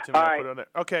 text it to me. I'll put it on there.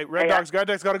 Okay, Red Dogs got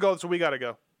to go, so we got to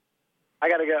go. I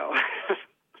got to go.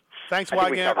 Thanks,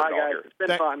 Wygant. Bye, guys. It's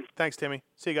been fun. Thanks, Timmy.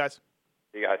 See you guys.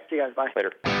 See you guys. Bye.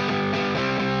 Later.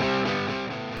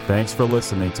 Thanks for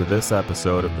listening to this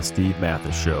episode of The Steve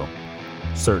Mathis Show.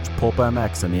 Search Pulp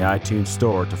MX in the iTunes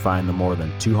Store to find the more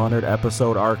than 200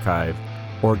 episode archive,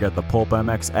 or get the Pulp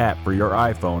MX app for your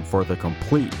iPhone for the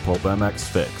complete Pulp MX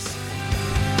fix.